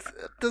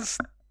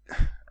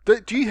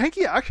 Do you think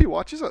he actually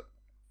watches it?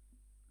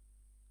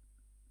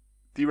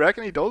 Do you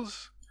reckon he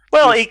does?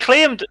 Well, he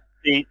claimed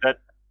that.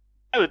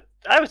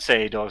 I would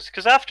say he does,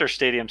 because after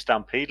Stadium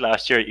Stampede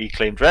last year, he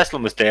claimed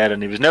wrestling was dead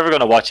and he was never going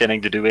to watch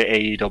anything to do with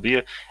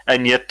AEW,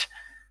 and yet,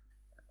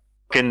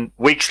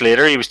 weeks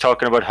later, he was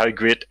talking about how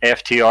great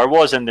FTR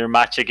was in their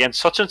match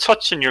against such and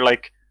such, and you're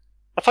like,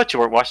 I thought you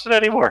weren't watching it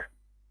anymore.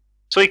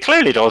 So he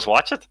clearly does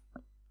watch it.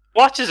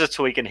 Watches it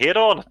so he can hate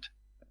on it.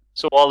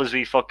 So all his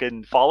wee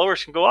fucking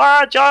followers can go,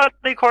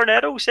 Johnny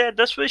Cornetto said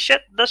this was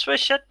shit. And it's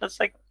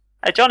like,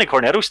 Johnny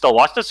Cornetto still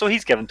watched it, so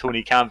he's giving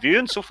Tony Khan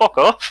viewing, so fuck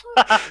off.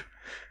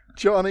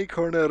 Johnny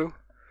Cornetto.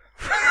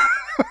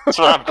 That's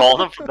what I'm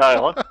calling him from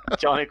now on.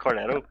 Johnny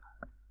Cornetto.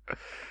 Fuck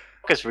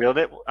his real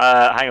name.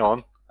 Hang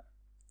on.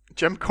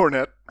 Jim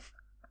Cornette.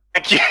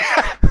 Thank you.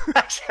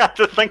 I had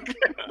to think.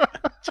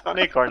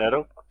 Johnny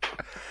Cornetto.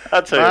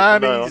 That's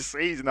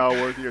it. He's not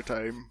worth your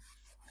time.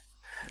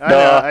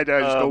 I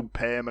just don't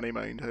pay him any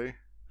mind, hey.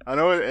 I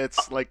know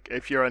it's like,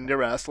 if you're into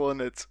wrestling,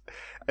 it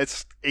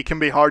can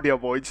be hard to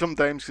avoid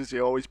sometimes because he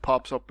always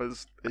pops up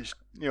as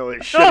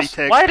shitty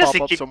takes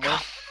pop up somewhere.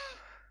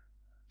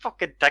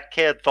 Fucking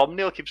dickhead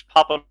thumbnail keeps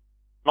popping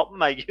up on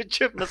my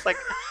YouTube, and it's like,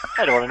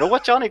 I don't want to know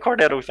what Johnny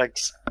Cornetto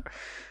thinks.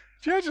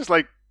 Do you just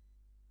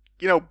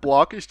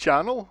block his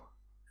channel?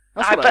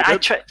 That's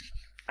what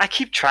I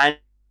keep trying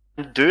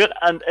to do it,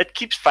 and it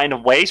keeps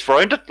finding ways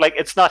around it. Like,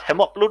 it's not him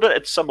uploaded,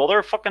 it's some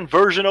other fucking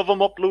version of him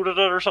uploaded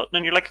it or something,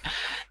 and you're like,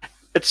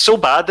 it's so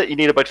bad that you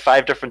need about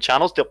 5 different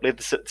channels to upload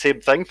the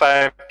same thing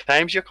 5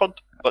 times, you cunt.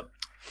 But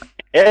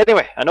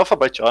anyway, enough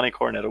about Johnny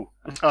Cornetto.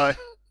 Aye.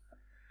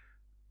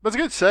 That's a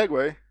good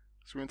segue.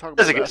 So we can talk about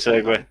That's a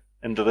good segue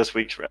into this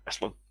week's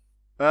wrestling.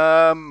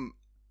 So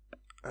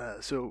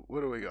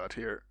what do we got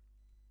here?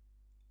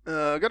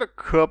 I got a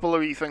couple of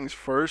wee things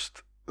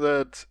first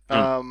that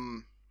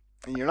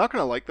you're not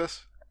gonna like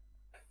this.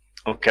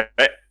 Okay.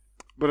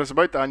 But it's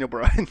about Daniel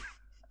Bryan.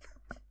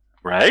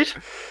 Right?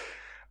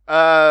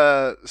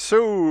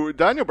 So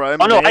Daniel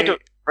Bryan. Oh no, I don't.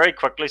 Very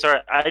quickly, sorry.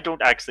 I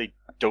don't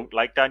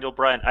like Daniel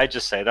Bryan. I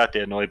just say that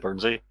to annoy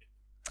Burnsy.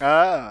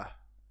 The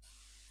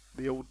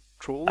old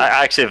troll.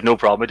 I actually have no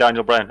problem with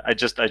Daniel Bryan. I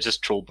just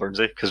troll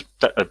Burnsy because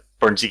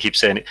Burnsy keeps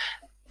saying it.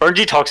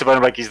 Burngie talks about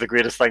him like he's the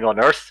greatest thing on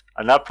earth,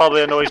 and that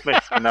probably annoys me,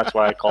 and that's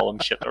why I call him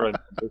shit around.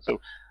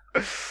 So,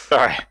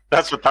 sorry,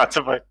 that's what that's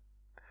about.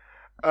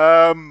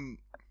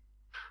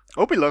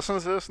 Hope he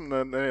listens to this and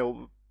then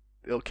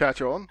he'll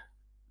catch on.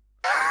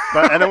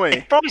 But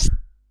anyway, probably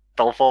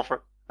still fall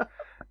for it.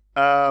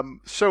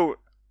 So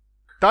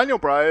Daniel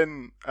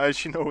Bryan,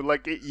 as you know,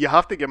 like you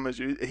have to give him his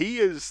due. He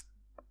is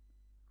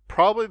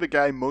probably the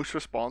guy most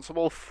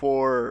responsible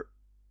for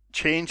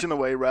changing the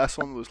way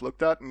wrestling was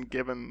looked at and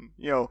giving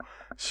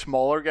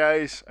smaller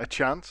guys a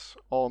chance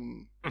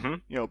on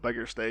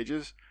bigger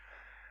stages.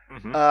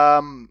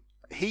 Mm-hmm.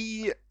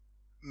 He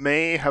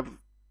may have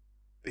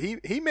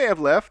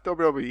left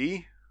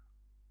WWE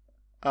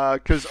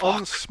because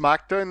on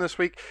SmackDown this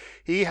week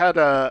he had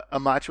a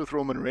match with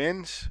Roman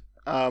Reigns,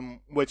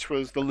 which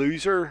was the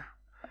loser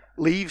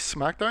leaves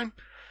SmackDown,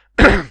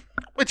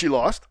 which he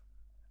lost.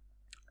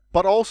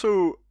 But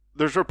also,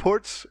 there's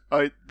reports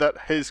out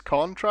that his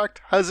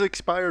contract has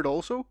expired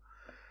also.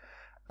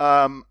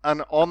 And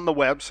on the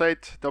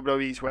website,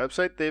 WWE's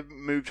website, they've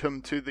moved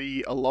him to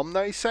the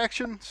alumni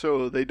section,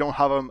 so they don't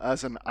have him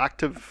as an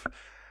active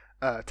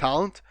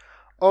talent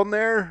on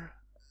there.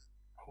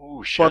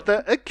 Oh shit!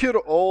 But it could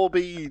all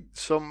be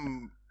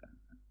some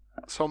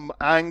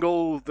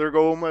angle they're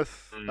going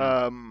with.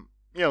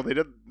 They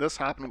did this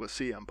happened with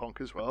CM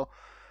Punk as well.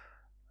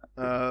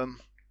 But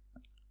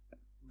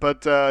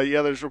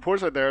there's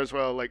reports out there as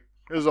well. Like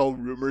there's all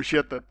rumor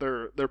shit that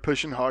they're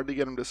pushing hard to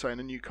get him to sign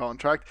a new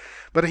contract.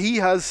 But he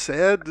has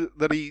said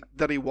that he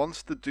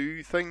wants to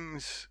do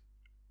things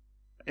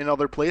in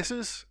other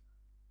places.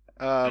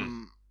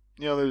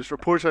 There's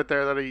reports out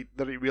there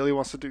that he really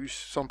wants to do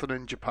something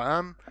in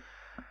Japan.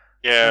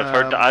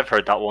 Yeah, I've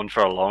heard that one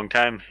for a long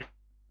time.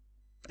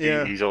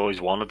 Yeah, he's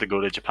always wanted to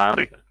go to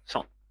Japan.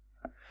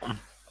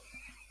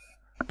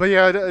 But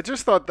yeah, I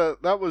just thought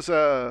that was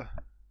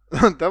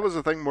that was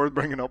a thing worth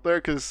bringing up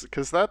there because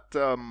that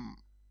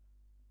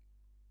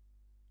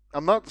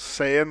I'm not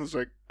saying it's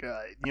like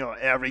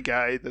every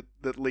guy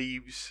that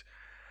leaves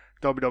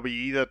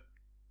WWE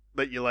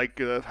that you like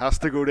has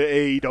to go to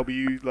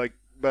AEW, like,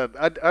 but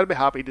I'd be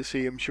happy to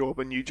see him show up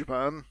in New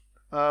Japan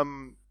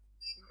and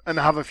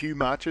have a few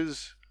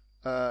matches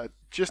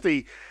just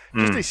to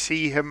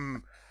see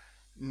him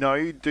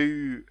now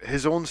do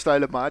his own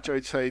style of match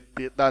outside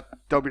that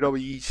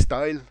WWE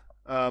style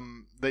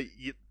that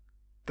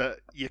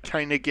you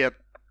kind of get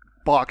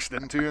boxed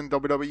into in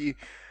WWE.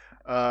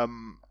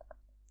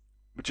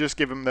 But just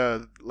give him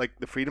the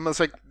freedom. It's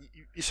like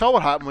you saw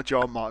what happened with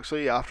Jon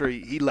Moxley after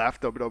he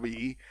left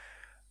WWE,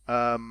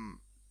 and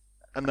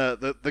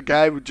the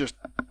guy would just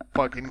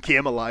fucking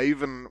came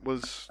alive and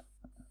was,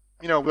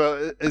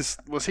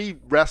 was he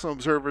Wrestling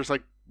Observer's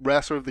like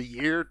Wrestler of the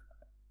Year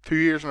 2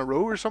 years in a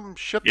row or some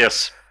shit?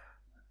 Yes.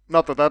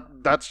 Not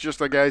that's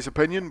just a guy's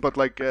opinion, but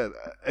like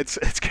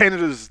it's kind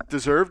of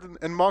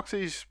deserved in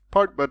Moxley's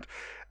part. But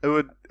it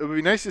would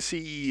be nice to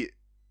see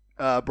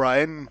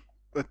Bryan,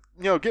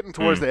 getting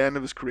towards the end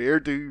of his career,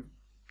 do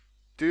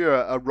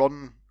a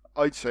run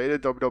outside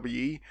of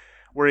WWE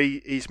where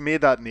he's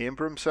made that name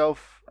for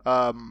himself,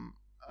 and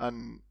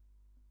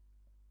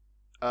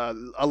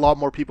a lot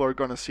more people are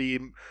going to see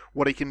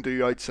what he can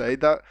do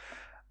outside that.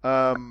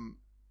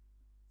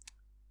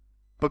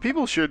 But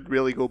people should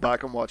really go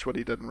back and watch what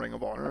he did in Ring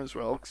of Honor as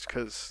well,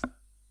 because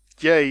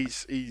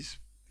he's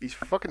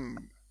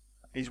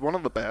one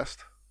of the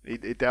best. He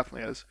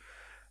definitely is.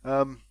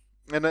 And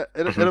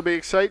it'll be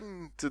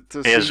exciting to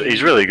see.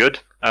 He's really good.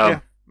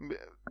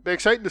 Be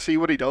exciting to see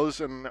what he does,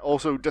 and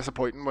also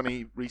disappointing when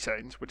he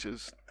resigns, which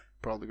is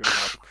probably going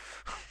to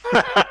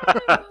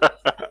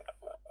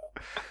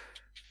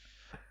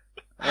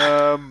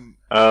happen.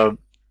 I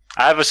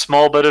have a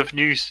small bit of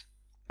news.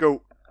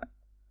 Go.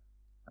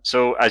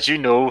 So, as you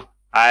know,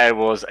 I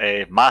was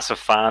a massive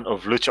fan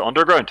of Lucha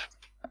Underground.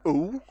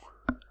 Ooh.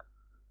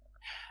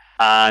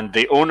 And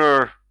the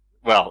owner,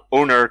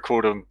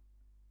 quote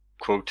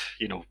unquote,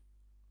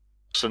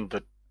 person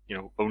that,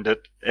 owned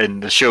it in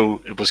the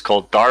show, it was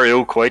called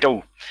Dario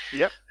Cueto.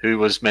 Yep. Who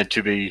was meant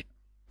to be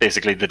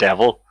basically the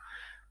devil.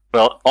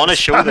 Well, on a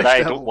show Spanish that I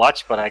devil. Don't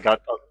watch, but I got...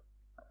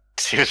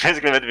 He was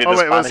basically meant to be the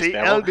Spanish was he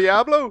devil. El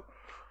Diablo?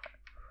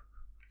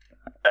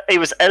 He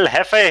was El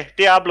Jefe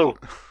Diablo.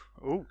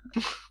 Oh.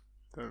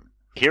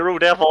 Hero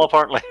devil,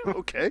 apparently.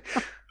 Okay.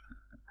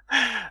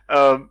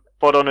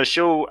 But on a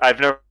show I've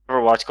never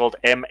watched called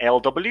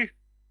MLW,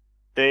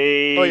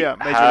 Major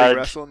League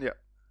Wrestling, yeah.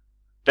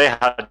 They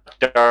had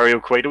Dario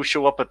Cueto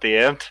show up at the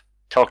end,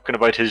 talking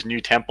about his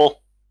new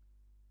temple.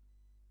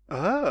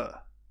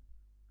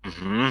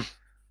 Mm-hmm.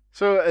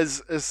 So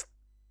is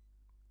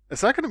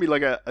that going to be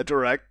like a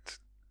direct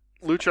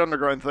Lucha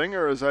Underground thing,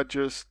 or is that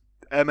just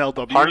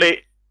MLW?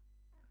 Apparently,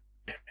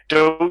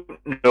 don't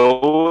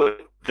know.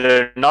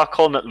 They're not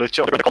calling it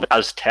Lucha, they're calling it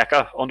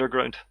Azteca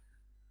Underground.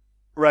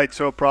 Right,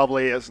 so it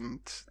probably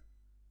isn't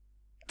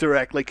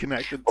directly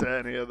connected to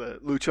any of the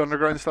Lucha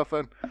Underground stuff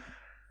then? Well,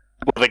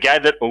 the guy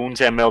that owns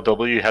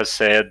MLW has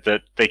said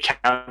that they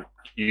can't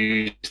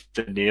use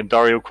the name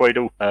Dario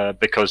Cueto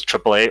because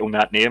AAA owned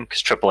that name,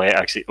 because AAA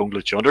actually owned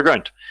Lucha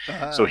Underground.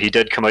 So he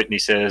did come out and he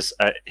says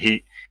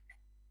he's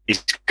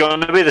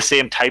going to be the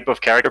same type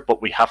of character,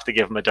 but we have to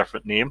give him a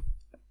different name.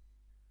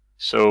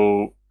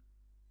 So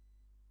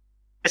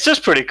it's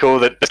just pretty cool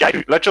that this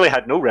guy literally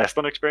had no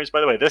wrestling experience,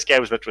 by the way. This guy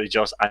was literally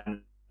just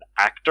an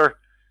actor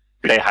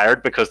who they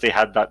hired because they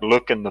had that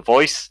look and the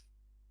voice.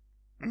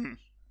 Mm-hmm.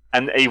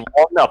 And he won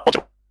a bunch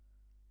of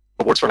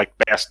awards for like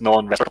best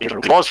non-wrestler. He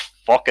was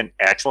fucking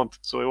excellent,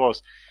 so he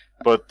was.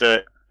 But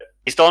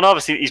he's done,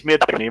 obviously, he's made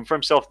that name for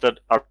himself that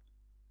a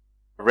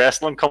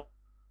wrestling company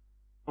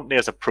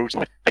has approached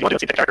him. I want to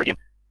see the character again,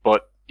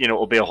 but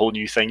it'll be a whole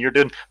new thing you're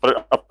doing.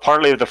 But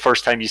apparently, the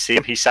first time you see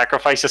him, he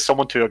sacrifices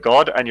someone to a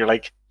god, and you're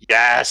like,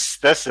 yes,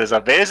 this is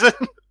amazing.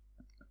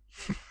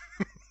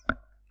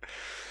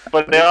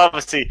 But he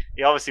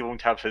obviously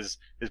won't have his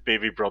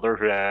baby brother,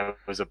 who I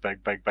was a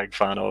big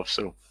fan of.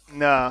 So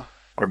nah,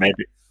 or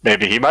maybe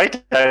he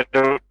might. I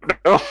don't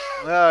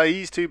know.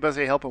 He's too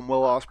busy helping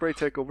Will Ospreay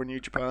take over New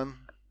Japan.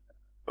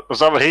 Was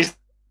that what he's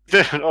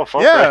doing? Oh,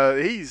 fuck yeah,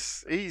 right.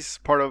 He's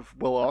part of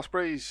Will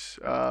Ospreay's.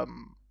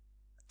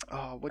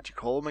 What'd you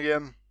call him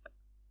again?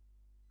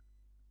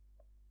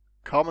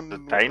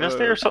 Common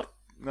Dynasty or something?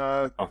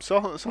 Nah,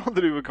 something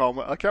to do with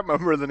Common. I can't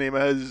remember the name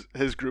of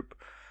his group.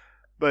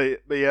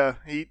 But yeah,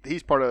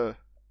 he's part of.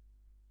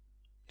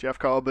 Jeff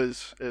Cobb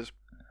is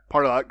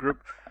part of that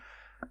group.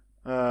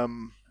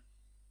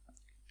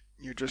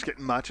 You're just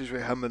getting matches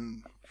with him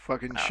and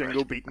fucking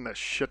Shingo beating the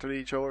shit out of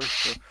each other.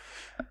 So.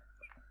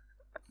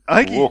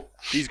 I think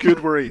he's good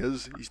where he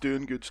is. He's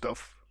doing good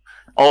stuff.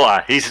 Oh,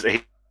 he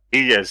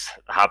is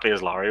happy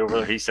as Larry over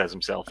there. He says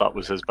himself that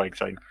was his big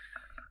thing.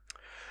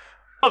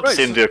 I've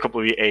seen him do a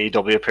couple of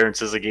AEW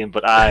appearances again,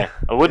 but I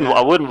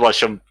wouldn't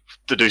wish him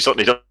to do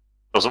something he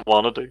doesn't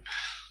want to do.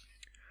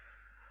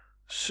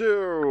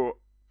 So,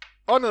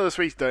 on to this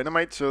week's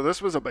Dynamite. So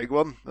this was a big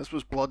one. This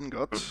was Blood and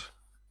Guts.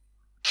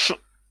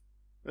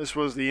 This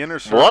was the Inner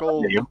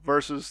Circle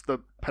versus the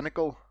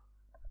Pinnacle.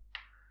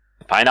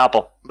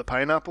 Pineapple. The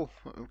Pineapple.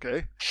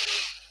 Okay.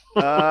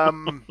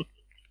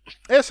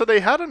 Yeah, so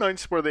they had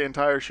announced where the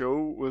entire show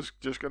was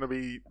just going to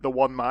be the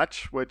one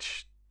match,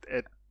 which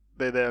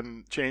they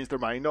then changed their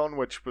mind on,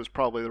 which was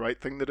probably the right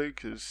thing to do,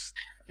 because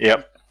you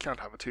can't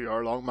have a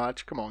 2-hour long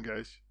match. Come on,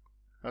 guys.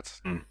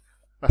 That's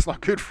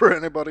not good for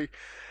anybody.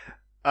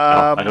 No,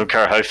 I don't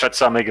care how fit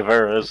Sammy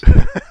Guevara is.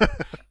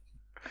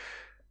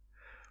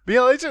 But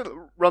yeah, let's just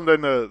run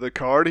down the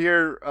card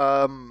here.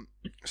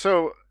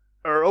 So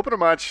our opener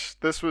match,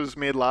 this was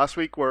made last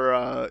week,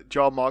 where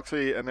Jon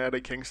Moxley and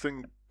Eddie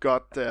Kingston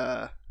got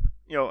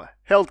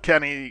held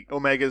Kenny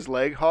Omega's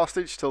leg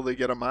hostage till they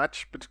get a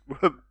match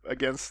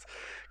against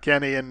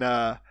Kenny and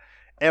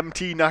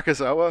MT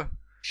Nakazawa,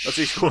 as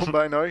he's going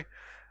by now.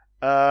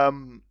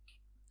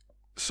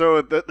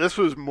 So this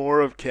was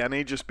more of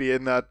Kenny just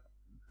being that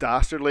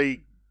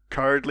dastardly,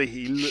 cowardly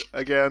heel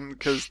again,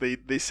 because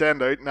they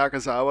send out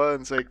Nakazawa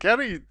and say,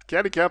 Kenny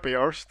can't be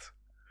arsed.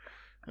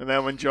 And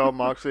then when Jon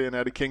Moxley and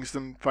Eddie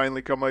Kingston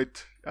finally come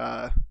out,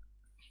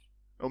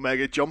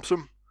 Omega jumps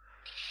him.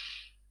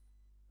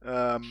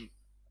 And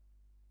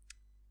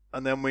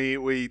then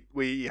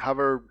we have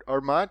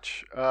our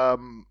match. The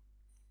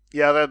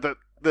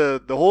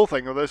whole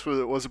thing of this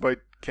was about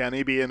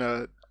Kenny being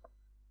an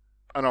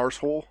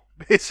arsehole,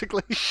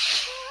 basically.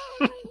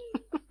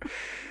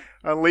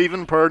 And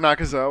leaving poor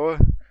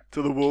Nakazawa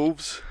to the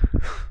wolves.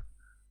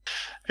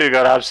 Who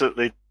got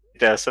absolutely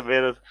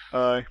decimated.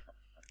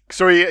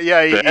 So he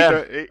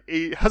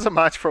has a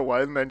match for a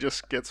while and then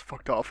just gets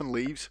fucked off and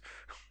leaves.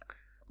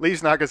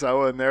 Leaves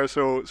Nakazawa in there,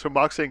 so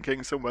Moxley and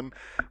Kingston win.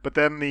 But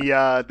then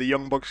the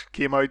Young Bucks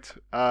came out,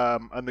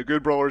 and the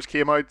Good Brothers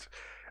came out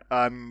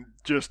and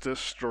just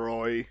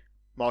destroy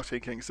Moxley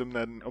and Kingston.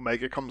 Then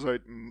Omega comes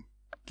out and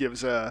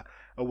gives a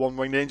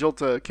one-winged angel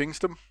to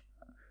Kingston.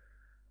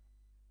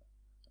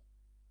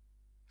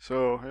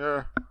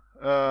 So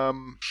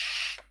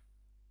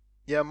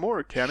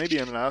more Kenny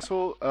being an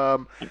asshole.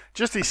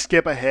 Just to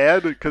skip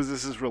ahead, because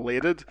this is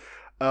related,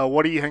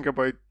 what do you think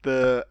about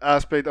the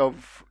aspect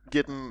of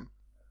getting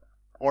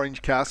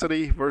Orange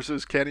Cassidy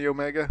versus Kenny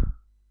Omega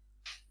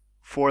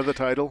for the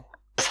title?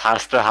 This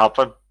has to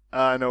happen.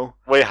 I know.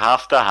 We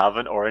have to have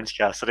an Orange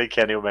Cassidy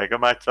Kenny Omega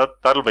match.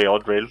 That'll be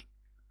unreal.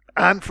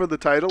 And for the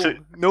title,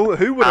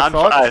 who would have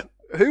thought?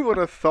 Who would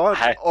have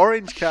thought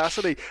Orange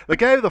Cassidy, the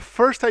guy the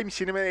first time you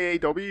seen him in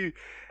AEW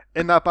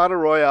in that Battle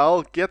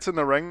Royale, gets in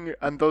the ring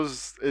and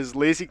does his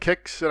lazy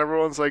kicks, and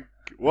everyone's like,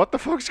 what the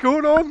fuck's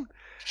going on?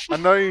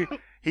 And now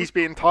he's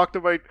being talked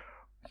about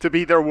to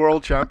be their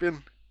world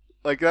champion.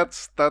 Like,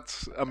 that's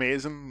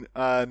amazing.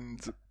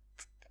 And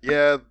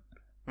yeah,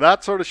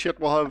 that sort of shit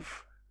will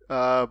have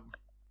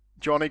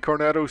Johnny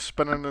Cornetto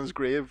spinning in his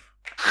grave.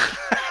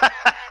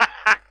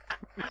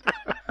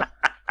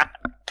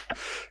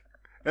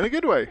 In a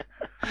good way.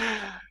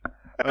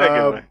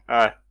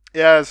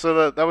 Yeah,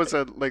 so that was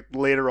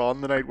later on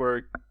the night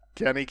where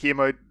Kenny came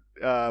out,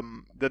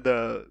 did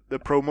the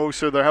promo.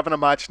 So they're having a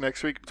match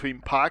next week between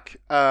Pac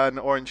and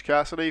Orange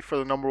Cassidy for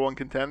the number one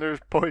contenders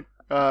point.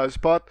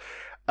 spot,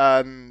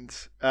 and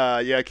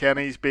yeah,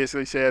 Kenny's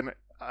basically saying,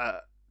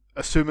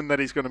 assuming that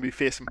he's going to be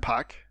facing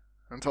Pac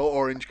until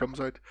Orange comes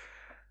out.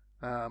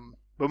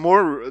 But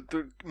more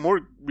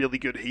really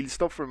good heel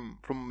stuff from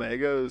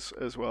Omega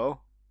as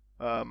well.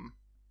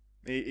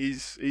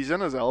 He's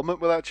in his element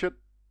with that shit,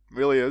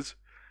 really is,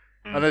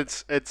 and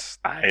it's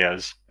he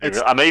is.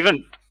 I'm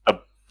even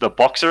the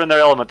boxer in their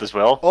element as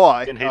well.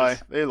 Oh,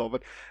 they love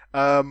it.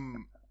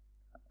 And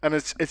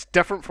it's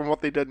different from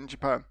what they did in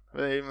Japan.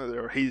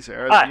 He's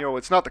there. You know,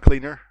 it's not the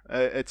cleaner.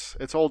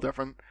 It's all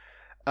different.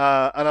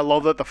 And I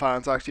love that the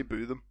fans actually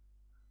boo them.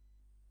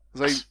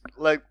 It's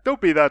like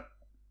don't be that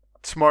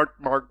smart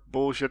mark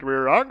bullshit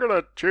where I'm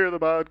gonna cheer the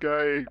bad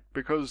guy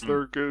because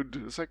they're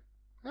good. It's like,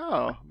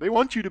 no, they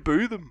want you to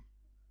boo them.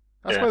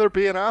 That's why they're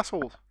being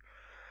assholes.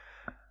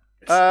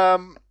 As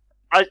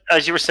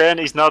you were saying,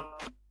 he's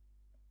not.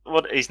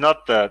 What he's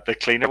not the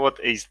cleaner. What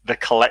he's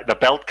the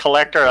belt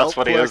collector. That's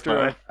what he is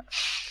now.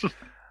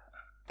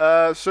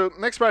 So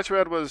next match we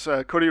had was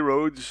Cody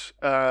Rhodes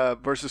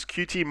versus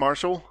QT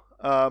Marshall.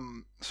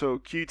 So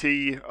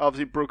QT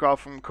obviously broke off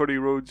from Cody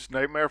Rhodes'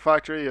 Nightmare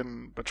Factory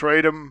and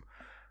betrayed him.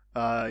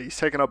 He's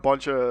taken a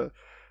bunch of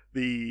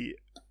the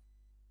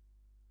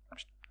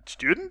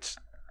students.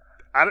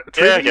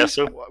 Yeah, I guess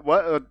so.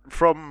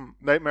 From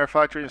Nightmare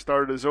Factory and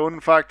started his own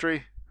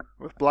factory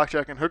with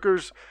blackjack and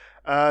hookers.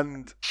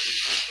 And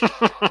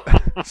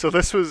so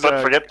this was.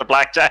 But forget the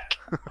blackjack.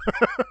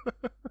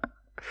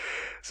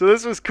 So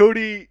this was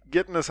Cody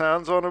getting his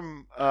hands on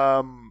him.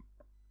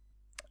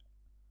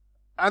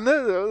 And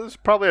it was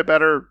probably a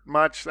better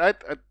match. I'm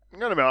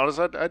gonna be honest.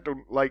 I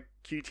don't like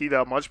QT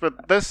that much,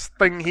 but this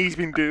thing he's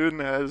been doing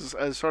has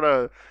sort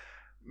of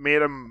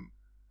made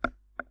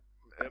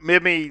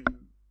me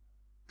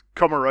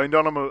come around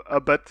on him a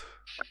bit.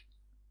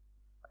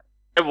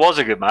 It was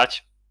a good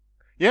match.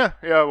 Yeah,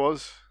 it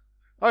was.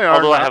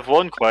 Although I have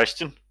one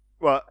question.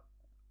 What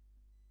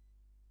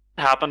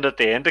happened at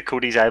the end of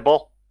Cody's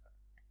eyeball?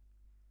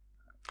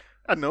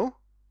 I don't know.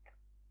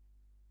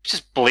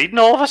 Just bleeding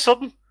all of a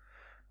sudden.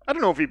 I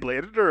don't know if he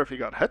bladed or if he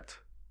got hit.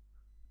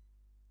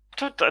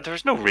 There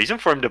was no reason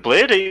for him to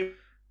blade. He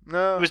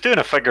was doing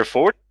a figure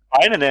four,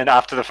 fine, and then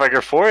after the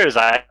figure four, his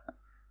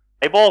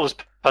eyeball was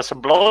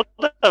pissing blood.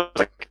 I was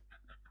like,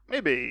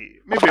 maybe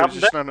it was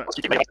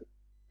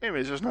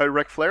just not a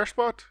Ric Flair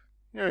spot.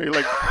 You know,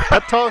 like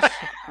head toss,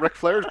 Ric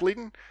Flair's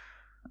bleeding.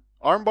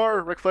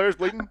 Armbar, Ric Flair's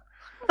bleeding.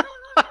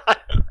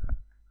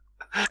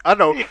 I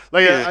don't know.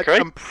 Like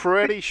I'm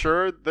pretty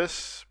sure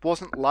this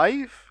wasn't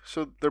live,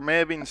 so there may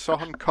have been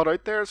something cut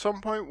out there at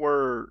some point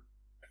where.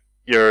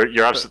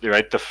 You're absolutely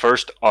right. The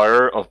first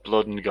hour of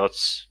Blood and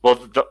Guts,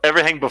 well,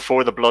 everything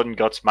before the Blood and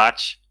Guts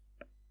match,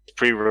 is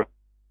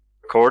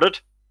pre-recorded.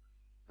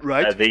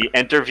 Right. The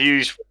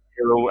interviews with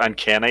Hero and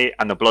Kenny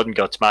and the Blood and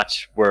Guts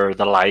match were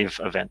the live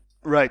event.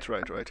 Right.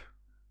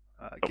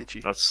 Get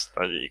you.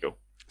 There you go.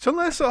 So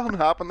unless something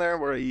happened there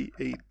where he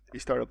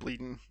started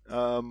bleeding.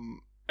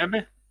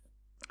 Maybe.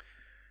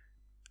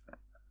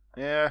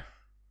 Yeah.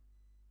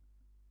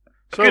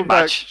 So good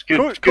match.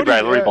 Good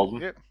rivalry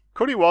building. Yeah.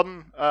 Cody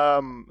won,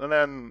 and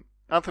then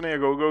Anthony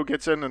Ogogo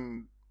gets in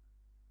and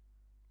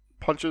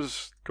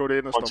punches Cody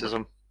in the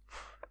stomach.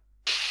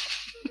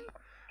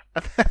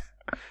 And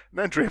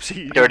then drapes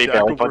a dirty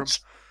belly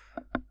punch.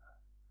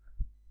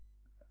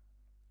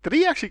 Did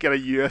he actually get a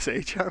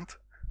USA chant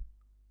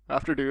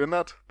after doing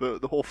that?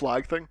 The whole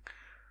flag thing?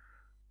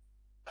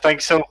 I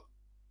think so.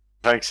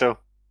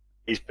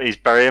 He's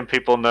burying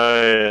people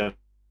now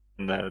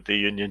in the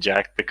Union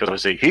Jack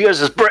because he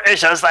is as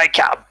British as they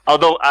can.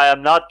 Although I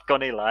am not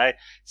gonna lie,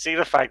 see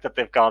the fact that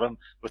they've got him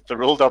with the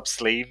rolled up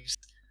sleeves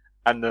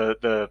and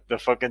the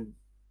fucking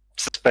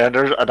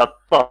suspenders and that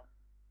what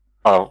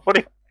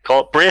do you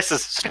call it?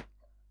 Braces.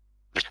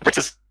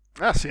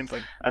 Same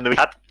thing. And we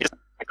had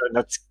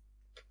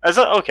is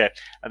it okay?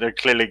 And they're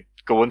clearly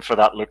going for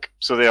that look.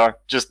 So they are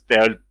just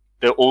the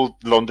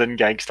old London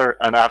gangster,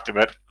 and I have to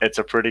admit, it's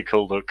a pretty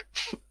cool look.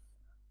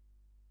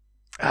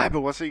 But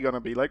what's he gonna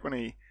be like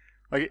when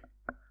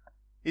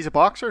he's a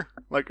boxer,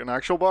 like an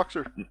actual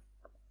boxer?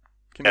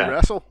 Can he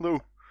wrestle?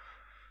 No.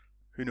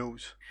 Who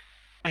knows?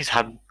 He's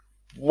had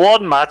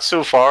one match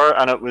so far,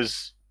 and it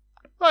was.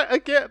 I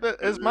get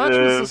that his match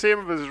was the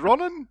same as his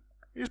running.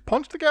 He just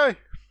punched the guy.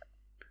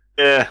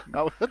 Yeah.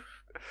 That was it.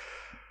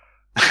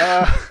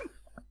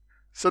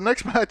 So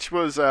next match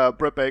was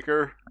Britt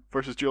Baker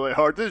versus Julia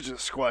Hart. This is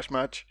just a squash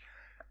match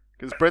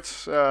because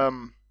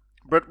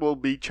Britt will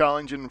be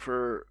challenging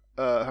for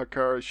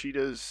Hikaru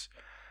Shida's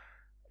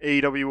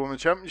AEW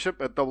Women's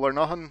Championship at Double or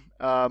Nothing.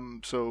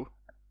 So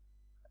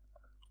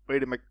way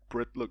to make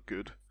Britt look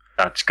good.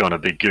 That's gonna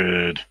be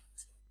good.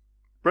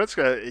 Britt's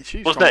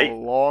she's come a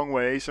long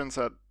way since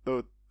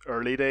the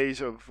early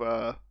days of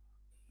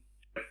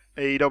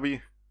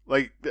AEW.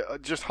 Like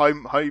just how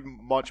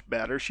much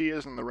better she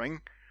is in the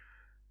ring.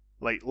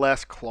 Like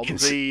less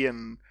clumsy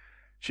and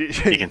she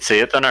you can see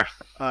it in her.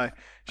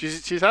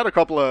 She's had a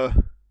couple of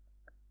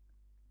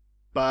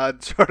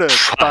bad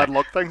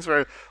luck things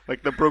where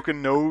like the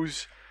broken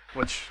nose,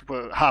 which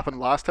happened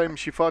last time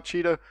she fought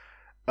Cheetah.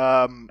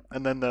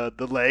 and then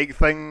the leg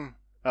thing,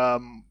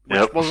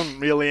 which wasn't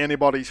really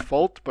anybody's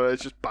fault, but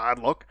it's just bad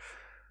luck.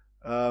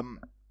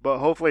 But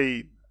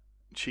hopefully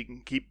she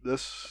can keep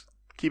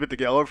it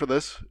together for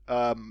this,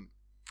 and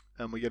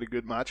we get a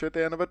good match at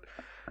the end of it.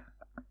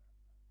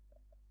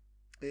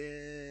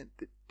 And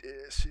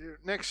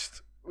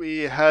next, we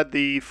had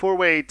the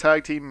 4-way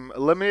tag team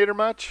eliminator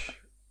match.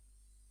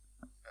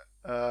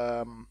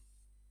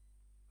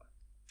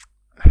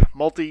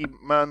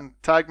 Multi-man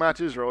tag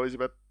matches are always a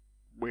bit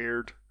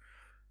weird.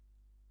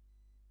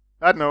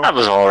 I don't know. That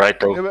was all right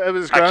though. It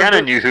was. I kind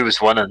of knew who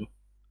was winning.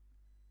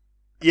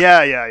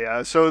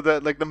 Yeah. So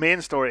the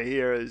main story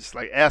here is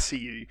like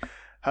SCU,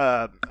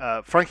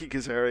 Frankie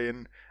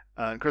Kazarian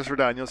and Christopher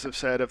Daniels have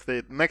said if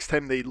the next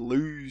time they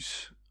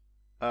lose,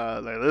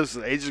 like this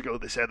is ages ago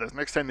they said this,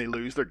 next time they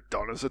lose they're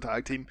done as a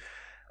tag team,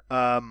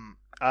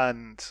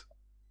 and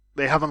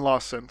they haven't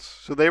lost since.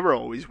 So they were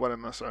always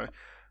winning this out.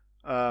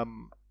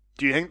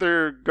 Do you think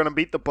they're gonna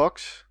beat the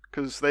Bucks?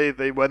 Because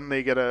they win,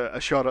 they get a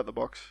shot at the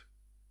Bucks.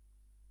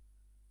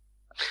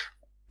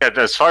 Yeah,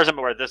 as far as I'm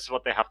aware, this is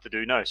what they have to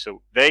do now.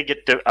 So they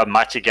get a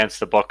match against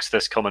the Bucks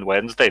this coming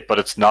Wednesday, but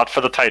it's not for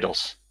the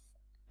titles.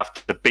 They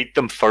have to beat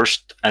them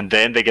first, and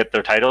then they get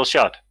their title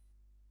shot.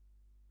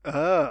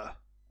 Ah.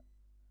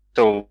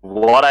 So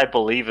what I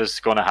believe is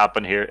going to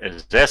happen here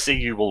is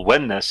SCU will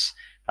win this,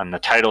 and the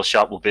title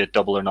shot will be a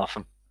double or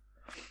nothing.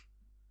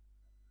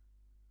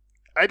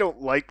 I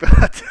don't like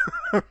that.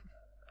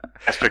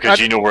 That's because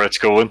you know where it's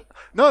going.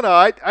 No,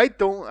 I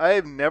don't.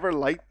 I've never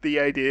liked the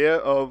idea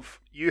of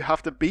you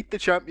have to beat the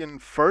champion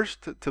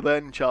first to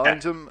then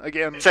challenge him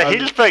again. It's a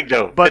heel thing,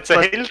 though. It's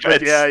a heel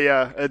thing.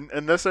 Yeah.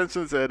 In this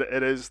instance, it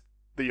is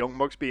the Young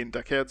Bucks being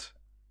dickheads,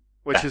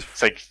 which is,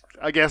 like,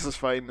 I guess, is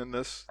fine in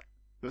this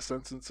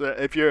instance.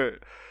 If you're,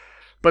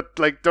 but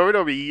like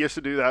WWE used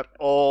to do that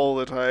all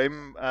the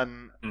time,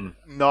 and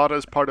not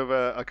as part of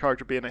a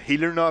character being a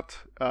heel or not.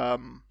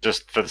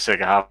 Just for the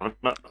sake of having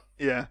it.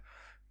 Yeah.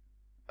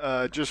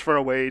 Just for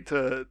a way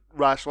to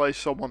rationalize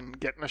someone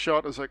getting a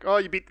shot. It's like, oh,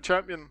 you beat the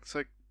champion. It's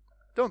like,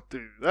 don't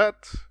do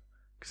that,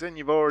 because then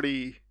you've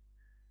already,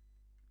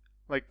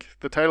 like,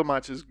 the title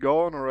match is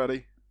gone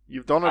already.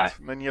 You've done it,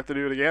 and then you have to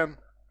do it again.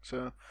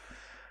 So,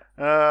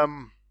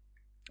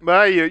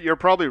 but you're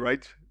probably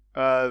right.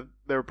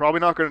 They're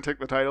probably not going to take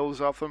the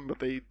titles off them, but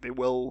they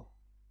will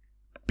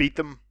beat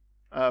them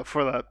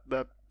for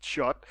that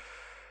shot.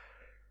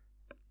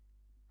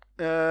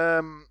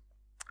 And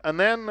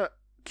then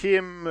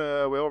came, we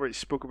already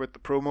spoke about the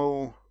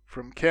promo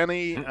from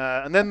Kenny,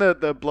 and then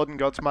the Blood and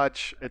Guts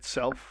match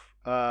itself.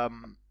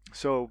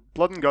 So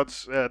Blood and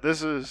Guts,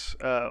 this is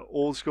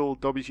old school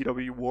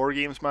WCW War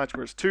Games match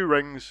where it's 2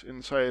 rings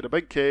inside a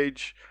big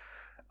cage.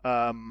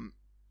 2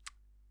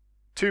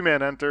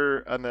 men enter,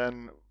 and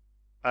then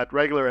at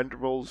regular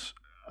intervals,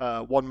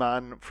 1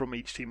 man from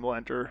each team will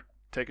enter,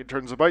 taking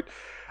turns about.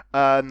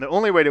 And the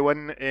only way to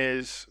win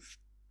is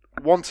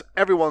once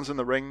everyone's in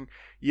the ring,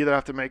 you either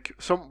have to make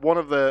one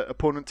of the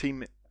opponent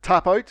team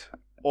tap out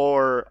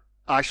or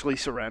actually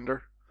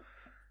surrender.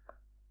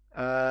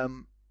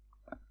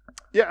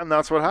 Yeah, and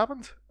that's what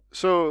happened.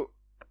 So,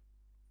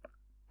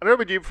 I don't know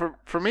about you.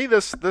 For me,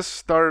 this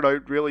started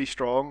out really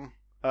strong.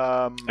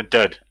 It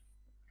did.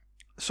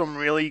 Some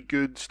really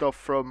good stuff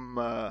from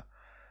one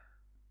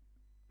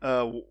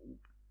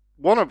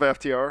of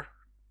FTR.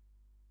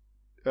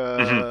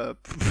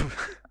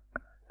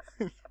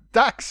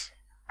 Dax.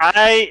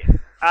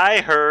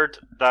 I heard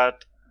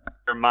that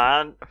your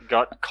man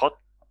got cut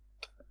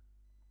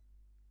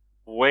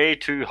way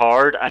too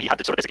hard, and he had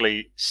to sort of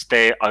basically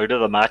stay out of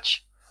the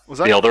match. Was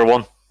that the other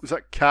one? Was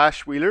that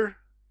Cash Wheeler,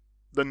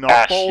 the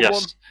not bald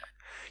one?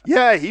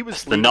 Yeah, he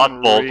was the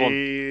not bald one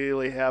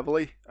really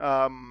heavily.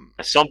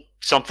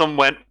 Something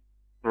went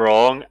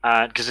wrong,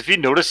 and because if you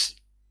notice,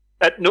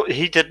 no,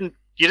 he didn't.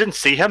 You didn't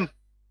see him.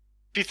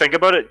 If you think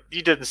about it,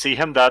 you didn't see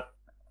him that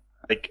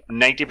like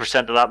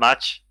 90% of that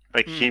match.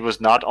 Like he was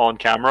not on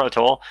camera at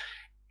all.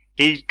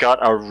 He got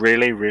a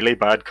really, really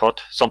bad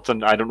cut.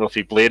 Something, I don't know if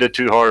he bladed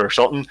too hard or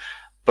something,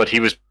 but he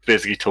was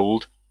basically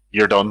told,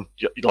 "You're done.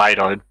 You lie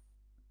down."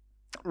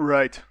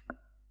 Right.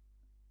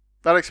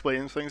 That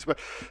explains things. But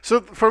so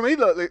for me,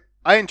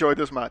 I enjoyed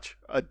this match.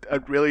 I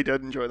really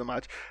did enjoy the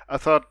match. I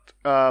thought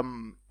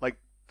like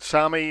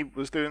Sammy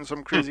was doing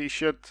some crazy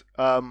shit.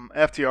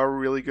 FTR were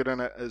really good in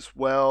it as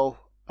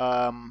well.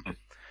 I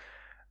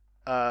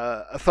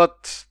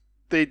thought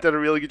they did a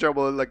really good job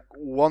with, like,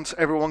 once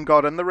everyone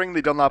got in the ring, they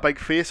done that big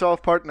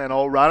face-off part and then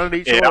all ran at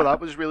each other. That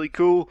was really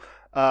cool.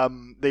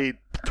 They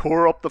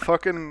tore up the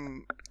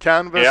fucking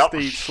canvas.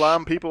 They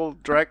slammed people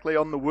directly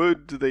on the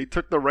wood. They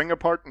took the ring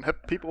apart and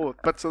hit people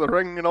with bits of the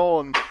ring and all.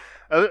 And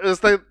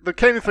it's the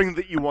kind of thing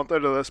that you want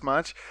out of this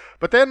match.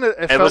 But then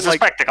it felt was like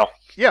a spectacle.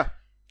 Yeah,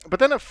 but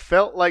then it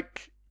felt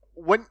like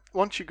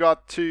once you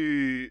got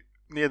to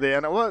near the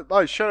end,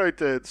 well, shout out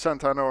to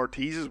Santana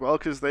Ortiz as well,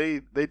 because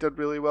they did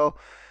really well.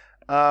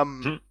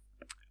 And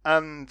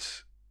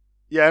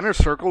yeah, Inner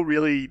Circle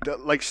really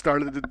like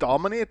started to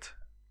dominate,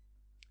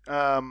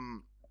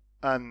 and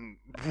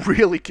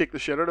really kick the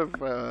shit out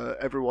of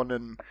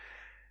everyone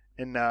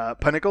in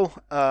Pinnacle.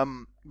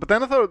 But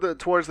then I thought that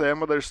towards the end,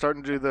 where they're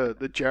starting to do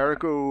the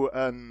Jericho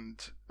and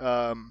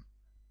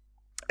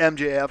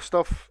MJF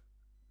stuff,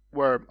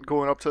 where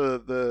going up to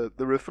the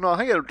roof and all,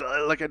 I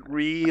think it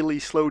really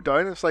slowed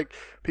down. It's like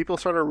people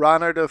sort of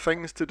ran out of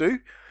things to do.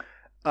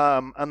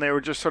 And they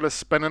were just sort of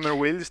spinning their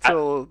wheels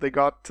till they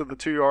got to the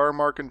 2 hour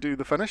mark and do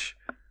the finish.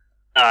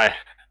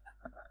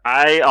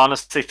 I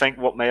honestly think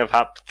what may have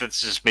happened,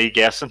 this is me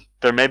guessing,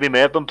 there may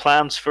have been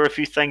plans for a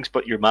few things,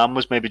 but your man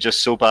was maybe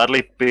just so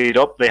badly beat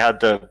up, they had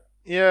to...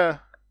 Yeah.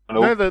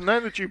 Now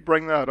that you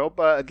bring that up,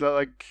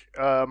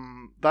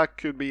 that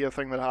could be a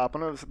thing that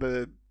happened. Is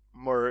the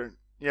more...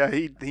 Yeah,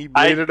 he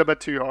rated a bit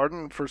too hard,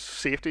 and for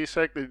safety's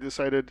sake, they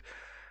decided...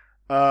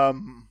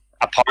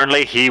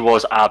 Apparently, he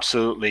was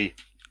absolutely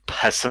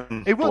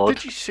pissing blood.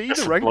 Did you see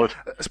the ring? Blood.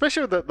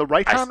 Especially the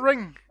right-hand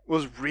ring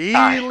was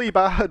really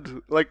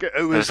bad. Like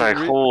it was like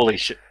holy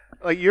shit.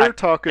 Like you're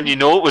talking, and you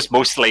know it was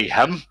mostly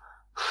him.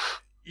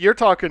 You're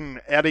talking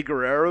Eddie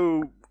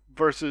Guerrero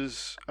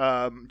versus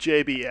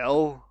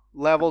JBL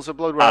levels of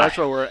blood.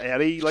 Where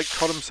Eddie like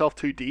cut himself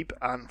too deep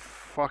and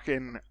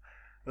fucking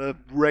the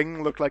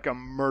ring looked like a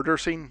murder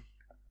scene.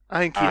 I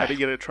think he had to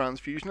get a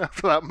transfusion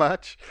after that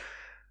match.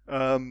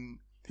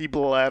 He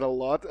bled a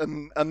lot,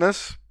 and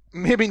this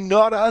maybe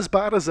not as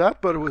bad as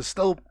that, but it was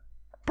still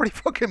pretty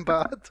fucking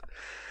bad.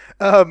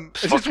 I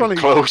just want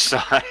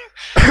to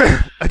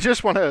I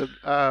just want to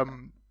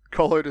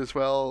call out as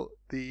well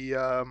the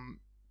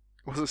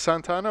was it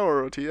Santana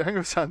or OT? I think it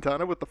was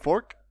Santana with the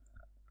fork.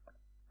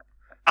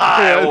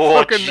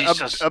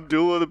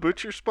 Abdullah the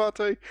Butcher spot.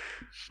 I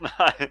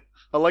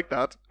like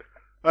that.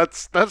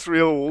 That's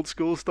real old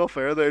school stuff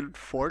there. The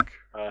fork.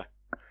 I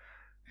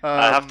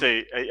have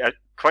to a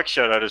quick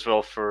shout out as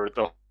well for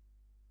the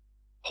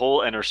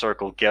whole Inner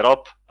Circle get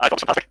up. I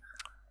thought fantastic.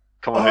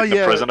 Coming out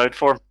the prison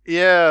outform.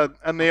 Yeah,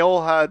 and they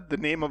all had the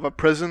name of a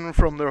prison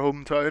from their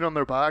hometown on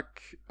their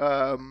back.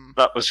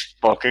 That was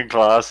fucking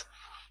class.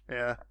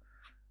 Yeah.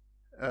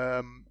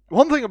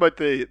 One thing about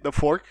the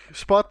fork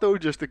spot though,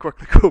 just to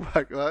quickly go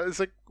back to that, is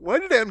like, why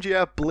did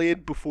MJF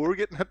blade before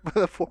getting hit by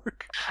the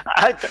fork?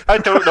 I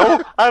don't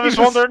know. I was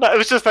wondering. It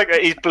was just like,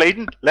 he's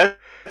bleeding. Let's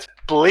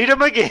bleed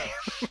him again.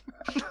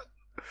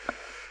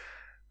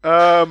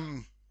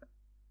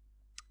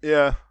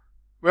 Yeah.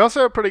 We also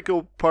have a pretty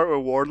cool part with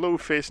Wardlow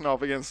facing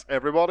off against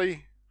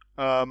everybody.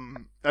 I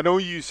know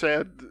you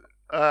said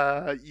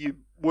you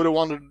would have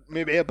wanted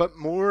maybe a bit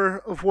more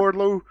of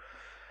Wardlow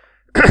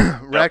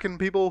wrecking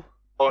people.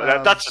 Oh,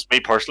 that's just me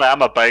personally.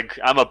 I'm a big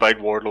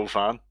Wardlow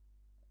fan.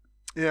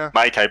 Yeah.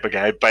 My type of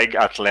guy, big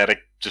athletic,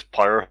 just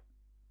powerhouse.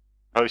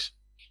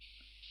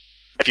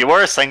 If you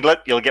wear a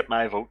singlet, you'll get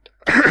my vote.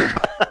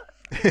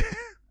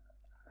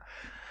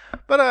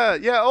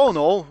 But yeah, all in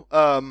all,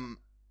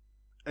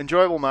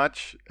 enjoyable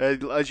match.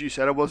 As you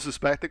said, it was a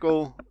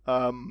spectacle.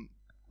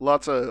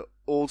 Lots of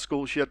old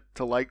school shit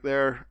to like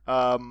there.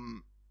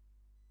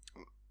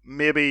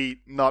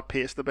 Maybe not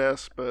paced the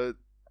best, but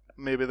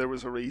maybe there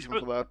was a reason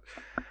for that.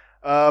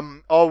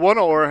 One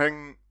other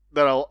thing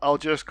that I'll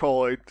just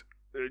call out,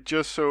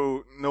 just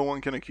so no one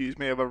can accuse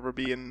me of ever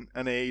being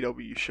an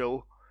AEW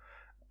show.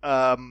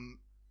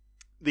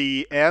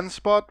 The end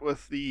spot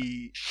with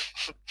the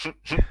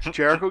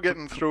Jericho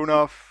getting thrown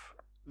off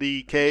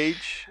the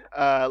cage,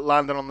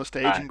 landing on the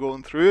stage and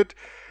going through it,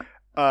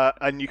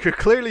 and you could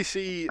clearly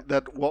see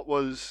that what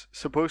was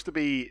supposed to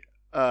be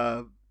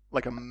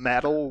like a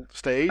metal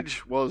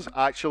stage was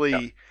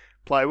actually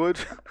plywood.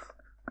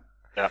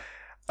 Yeah.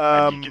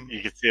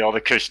 You can see all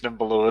the cushioning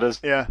below it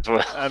as well.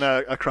 And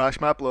a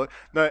crash mat below it.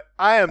 Now,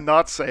 I am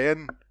not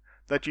saying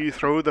that you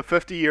throw the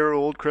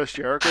 50-year-old Chris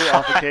Jericho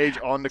off a cage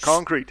on the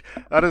concrete.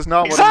 That is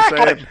not what I'm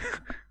saying.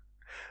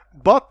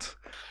 But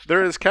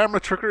there is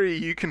camera trickery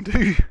you can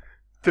do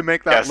to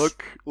make that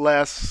look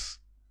less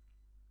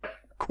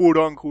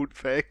quote-unquote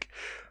fake.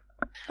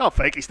 Not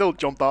fake, he still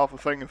jumped off a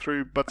thing and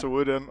threw bits of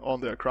wood in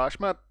onto a crash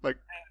mat. Like,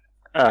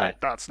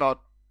 that's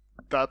not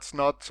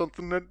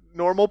something that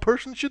normal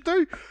person should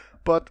do.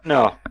 But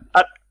no,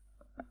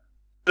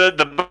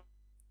 the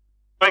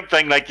big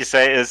thing, like you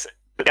say, is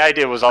the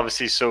idea was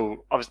obviously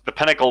the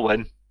Pinnacle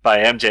win by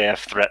MJF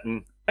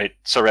threatening, right,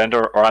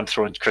 surrender, or I'm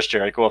throwing Chris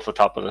Jericho off the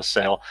top of the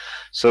cell.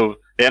 So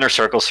the Inner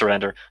Circle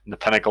surrender and the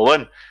Pinnacle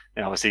win.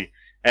 And obviously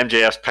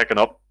MJF's picking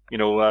up,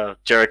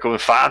 Jericho, and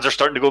fans are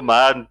starting to go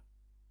mad.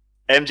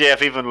 And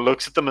MJF even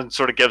looks at them and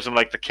sort of gives them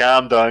like the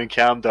calm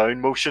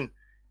down motion.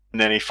 And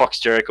then he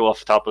fucks Jericho off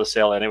the top of the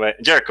cell anyway.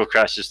 And Jericho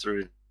crashes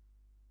through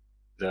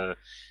the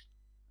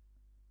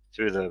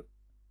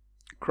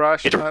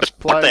crash mat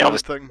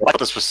plywood thing.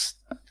 This was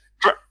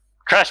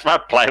crash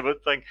mat plywood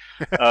thing.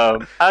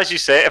 As you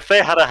say, if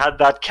they had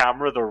that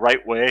camera the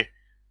right way,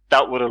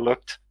 that would have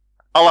looked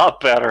a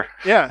lot better.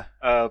 Yeah.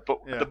 But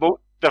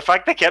the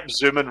fact they kept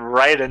zooming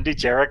right into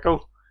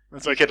Jericho,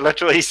 you could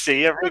literally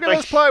see everything. Look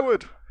at this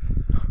plywood.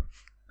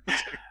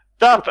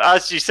 That,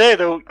 as you say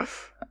though,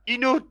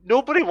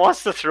 nobody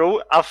wants to throw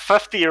a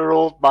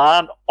 50-year-old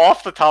man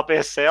off the top of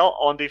a cell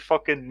onto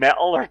fucking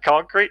metal or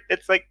concrete.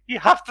 It's like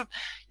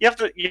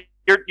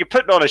you're you're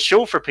putting on a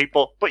show for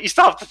people, but you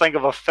still have to think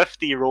of a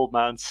 50-year-old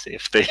man's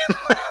safety.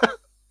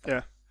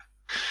 Yeah.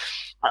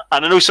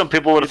 And I know some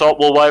people would have thought,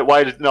 well,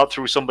 why did not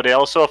throw somebody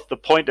else off? The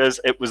point is,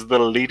 it was the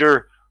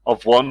leader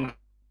of one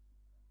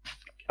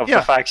of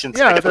the factions.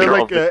 Yeah, they're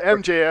like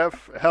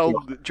MJF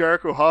held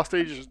Jericho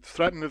hostage,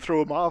 threatened to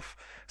throw him off.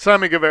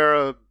 Sammy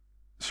Guevara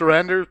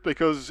surrenders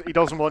because he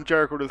doesn't want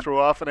Jericho to throw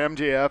off, and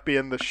MJF,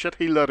 being the shit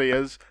heel that he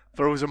is,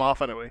 throws him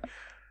off anyway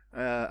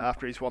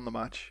after he's won the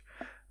match.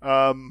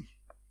 I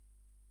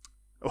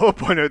will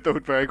point out, though,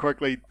 very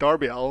quickly,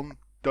 Darby Allin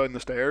down the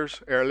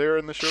stairs earlier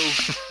in the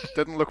show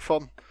didn't look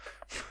fun.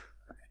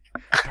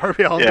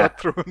 Darby Allin got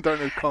thrown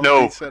down a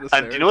concrete set of stairs.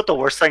 And do you know what the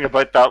worst thing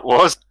about that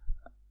was?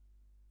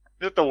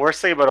 You know what the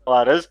worst thing about all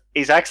that is?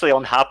 He's actually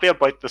unhappy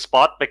about the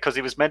spot because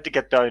he was meant to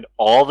get down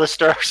all the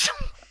stairs.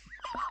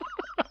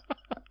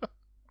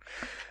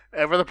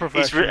 Ever the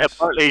professionals.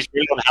 He's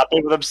really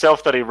unhappy with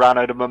himself that he ran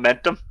out of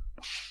momentum.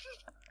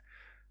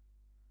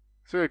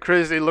 So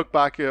crazy look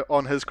back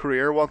on his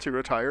career once he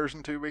retires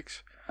in 2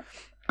 weeks.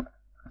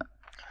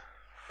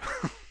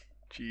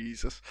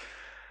 Jesus.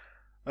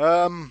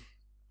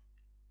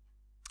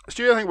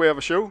 Stu, I think we have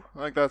a show.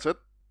 I think that's it.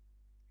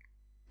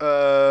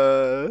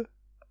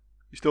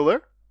 You still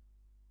there?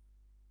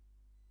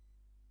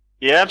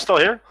 Yeah, I'm still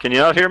here. Can you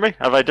not hear me?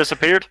 Have I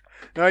disappeared?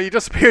 No, you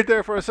disappeared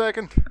there for a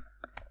second.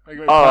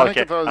 Okay. I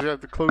thought I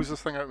had to close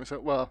this thing out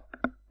myself. Well,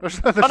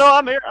 there's no,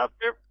 I'm here.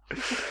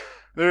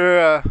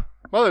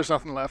 There's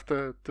nothing left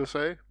to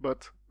say,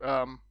 but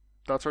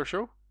that's our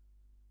show.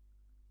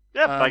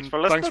 Yeah, thanks for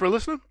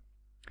listening.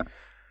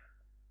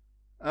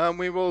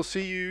 We will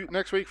see you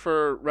next week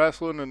for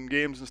wrestling and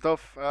games and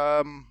stuff.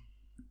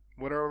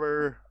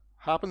 Whatever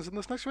happens in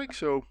this next week.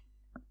 So,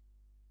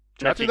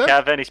 if you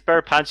have any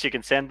spare pants, you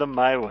can send them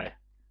my way.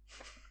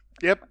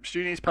 Yep,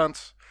 Stu needs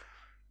pants.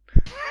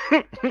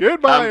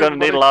 Goodbye. I'm going to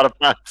need a lot of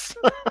pants.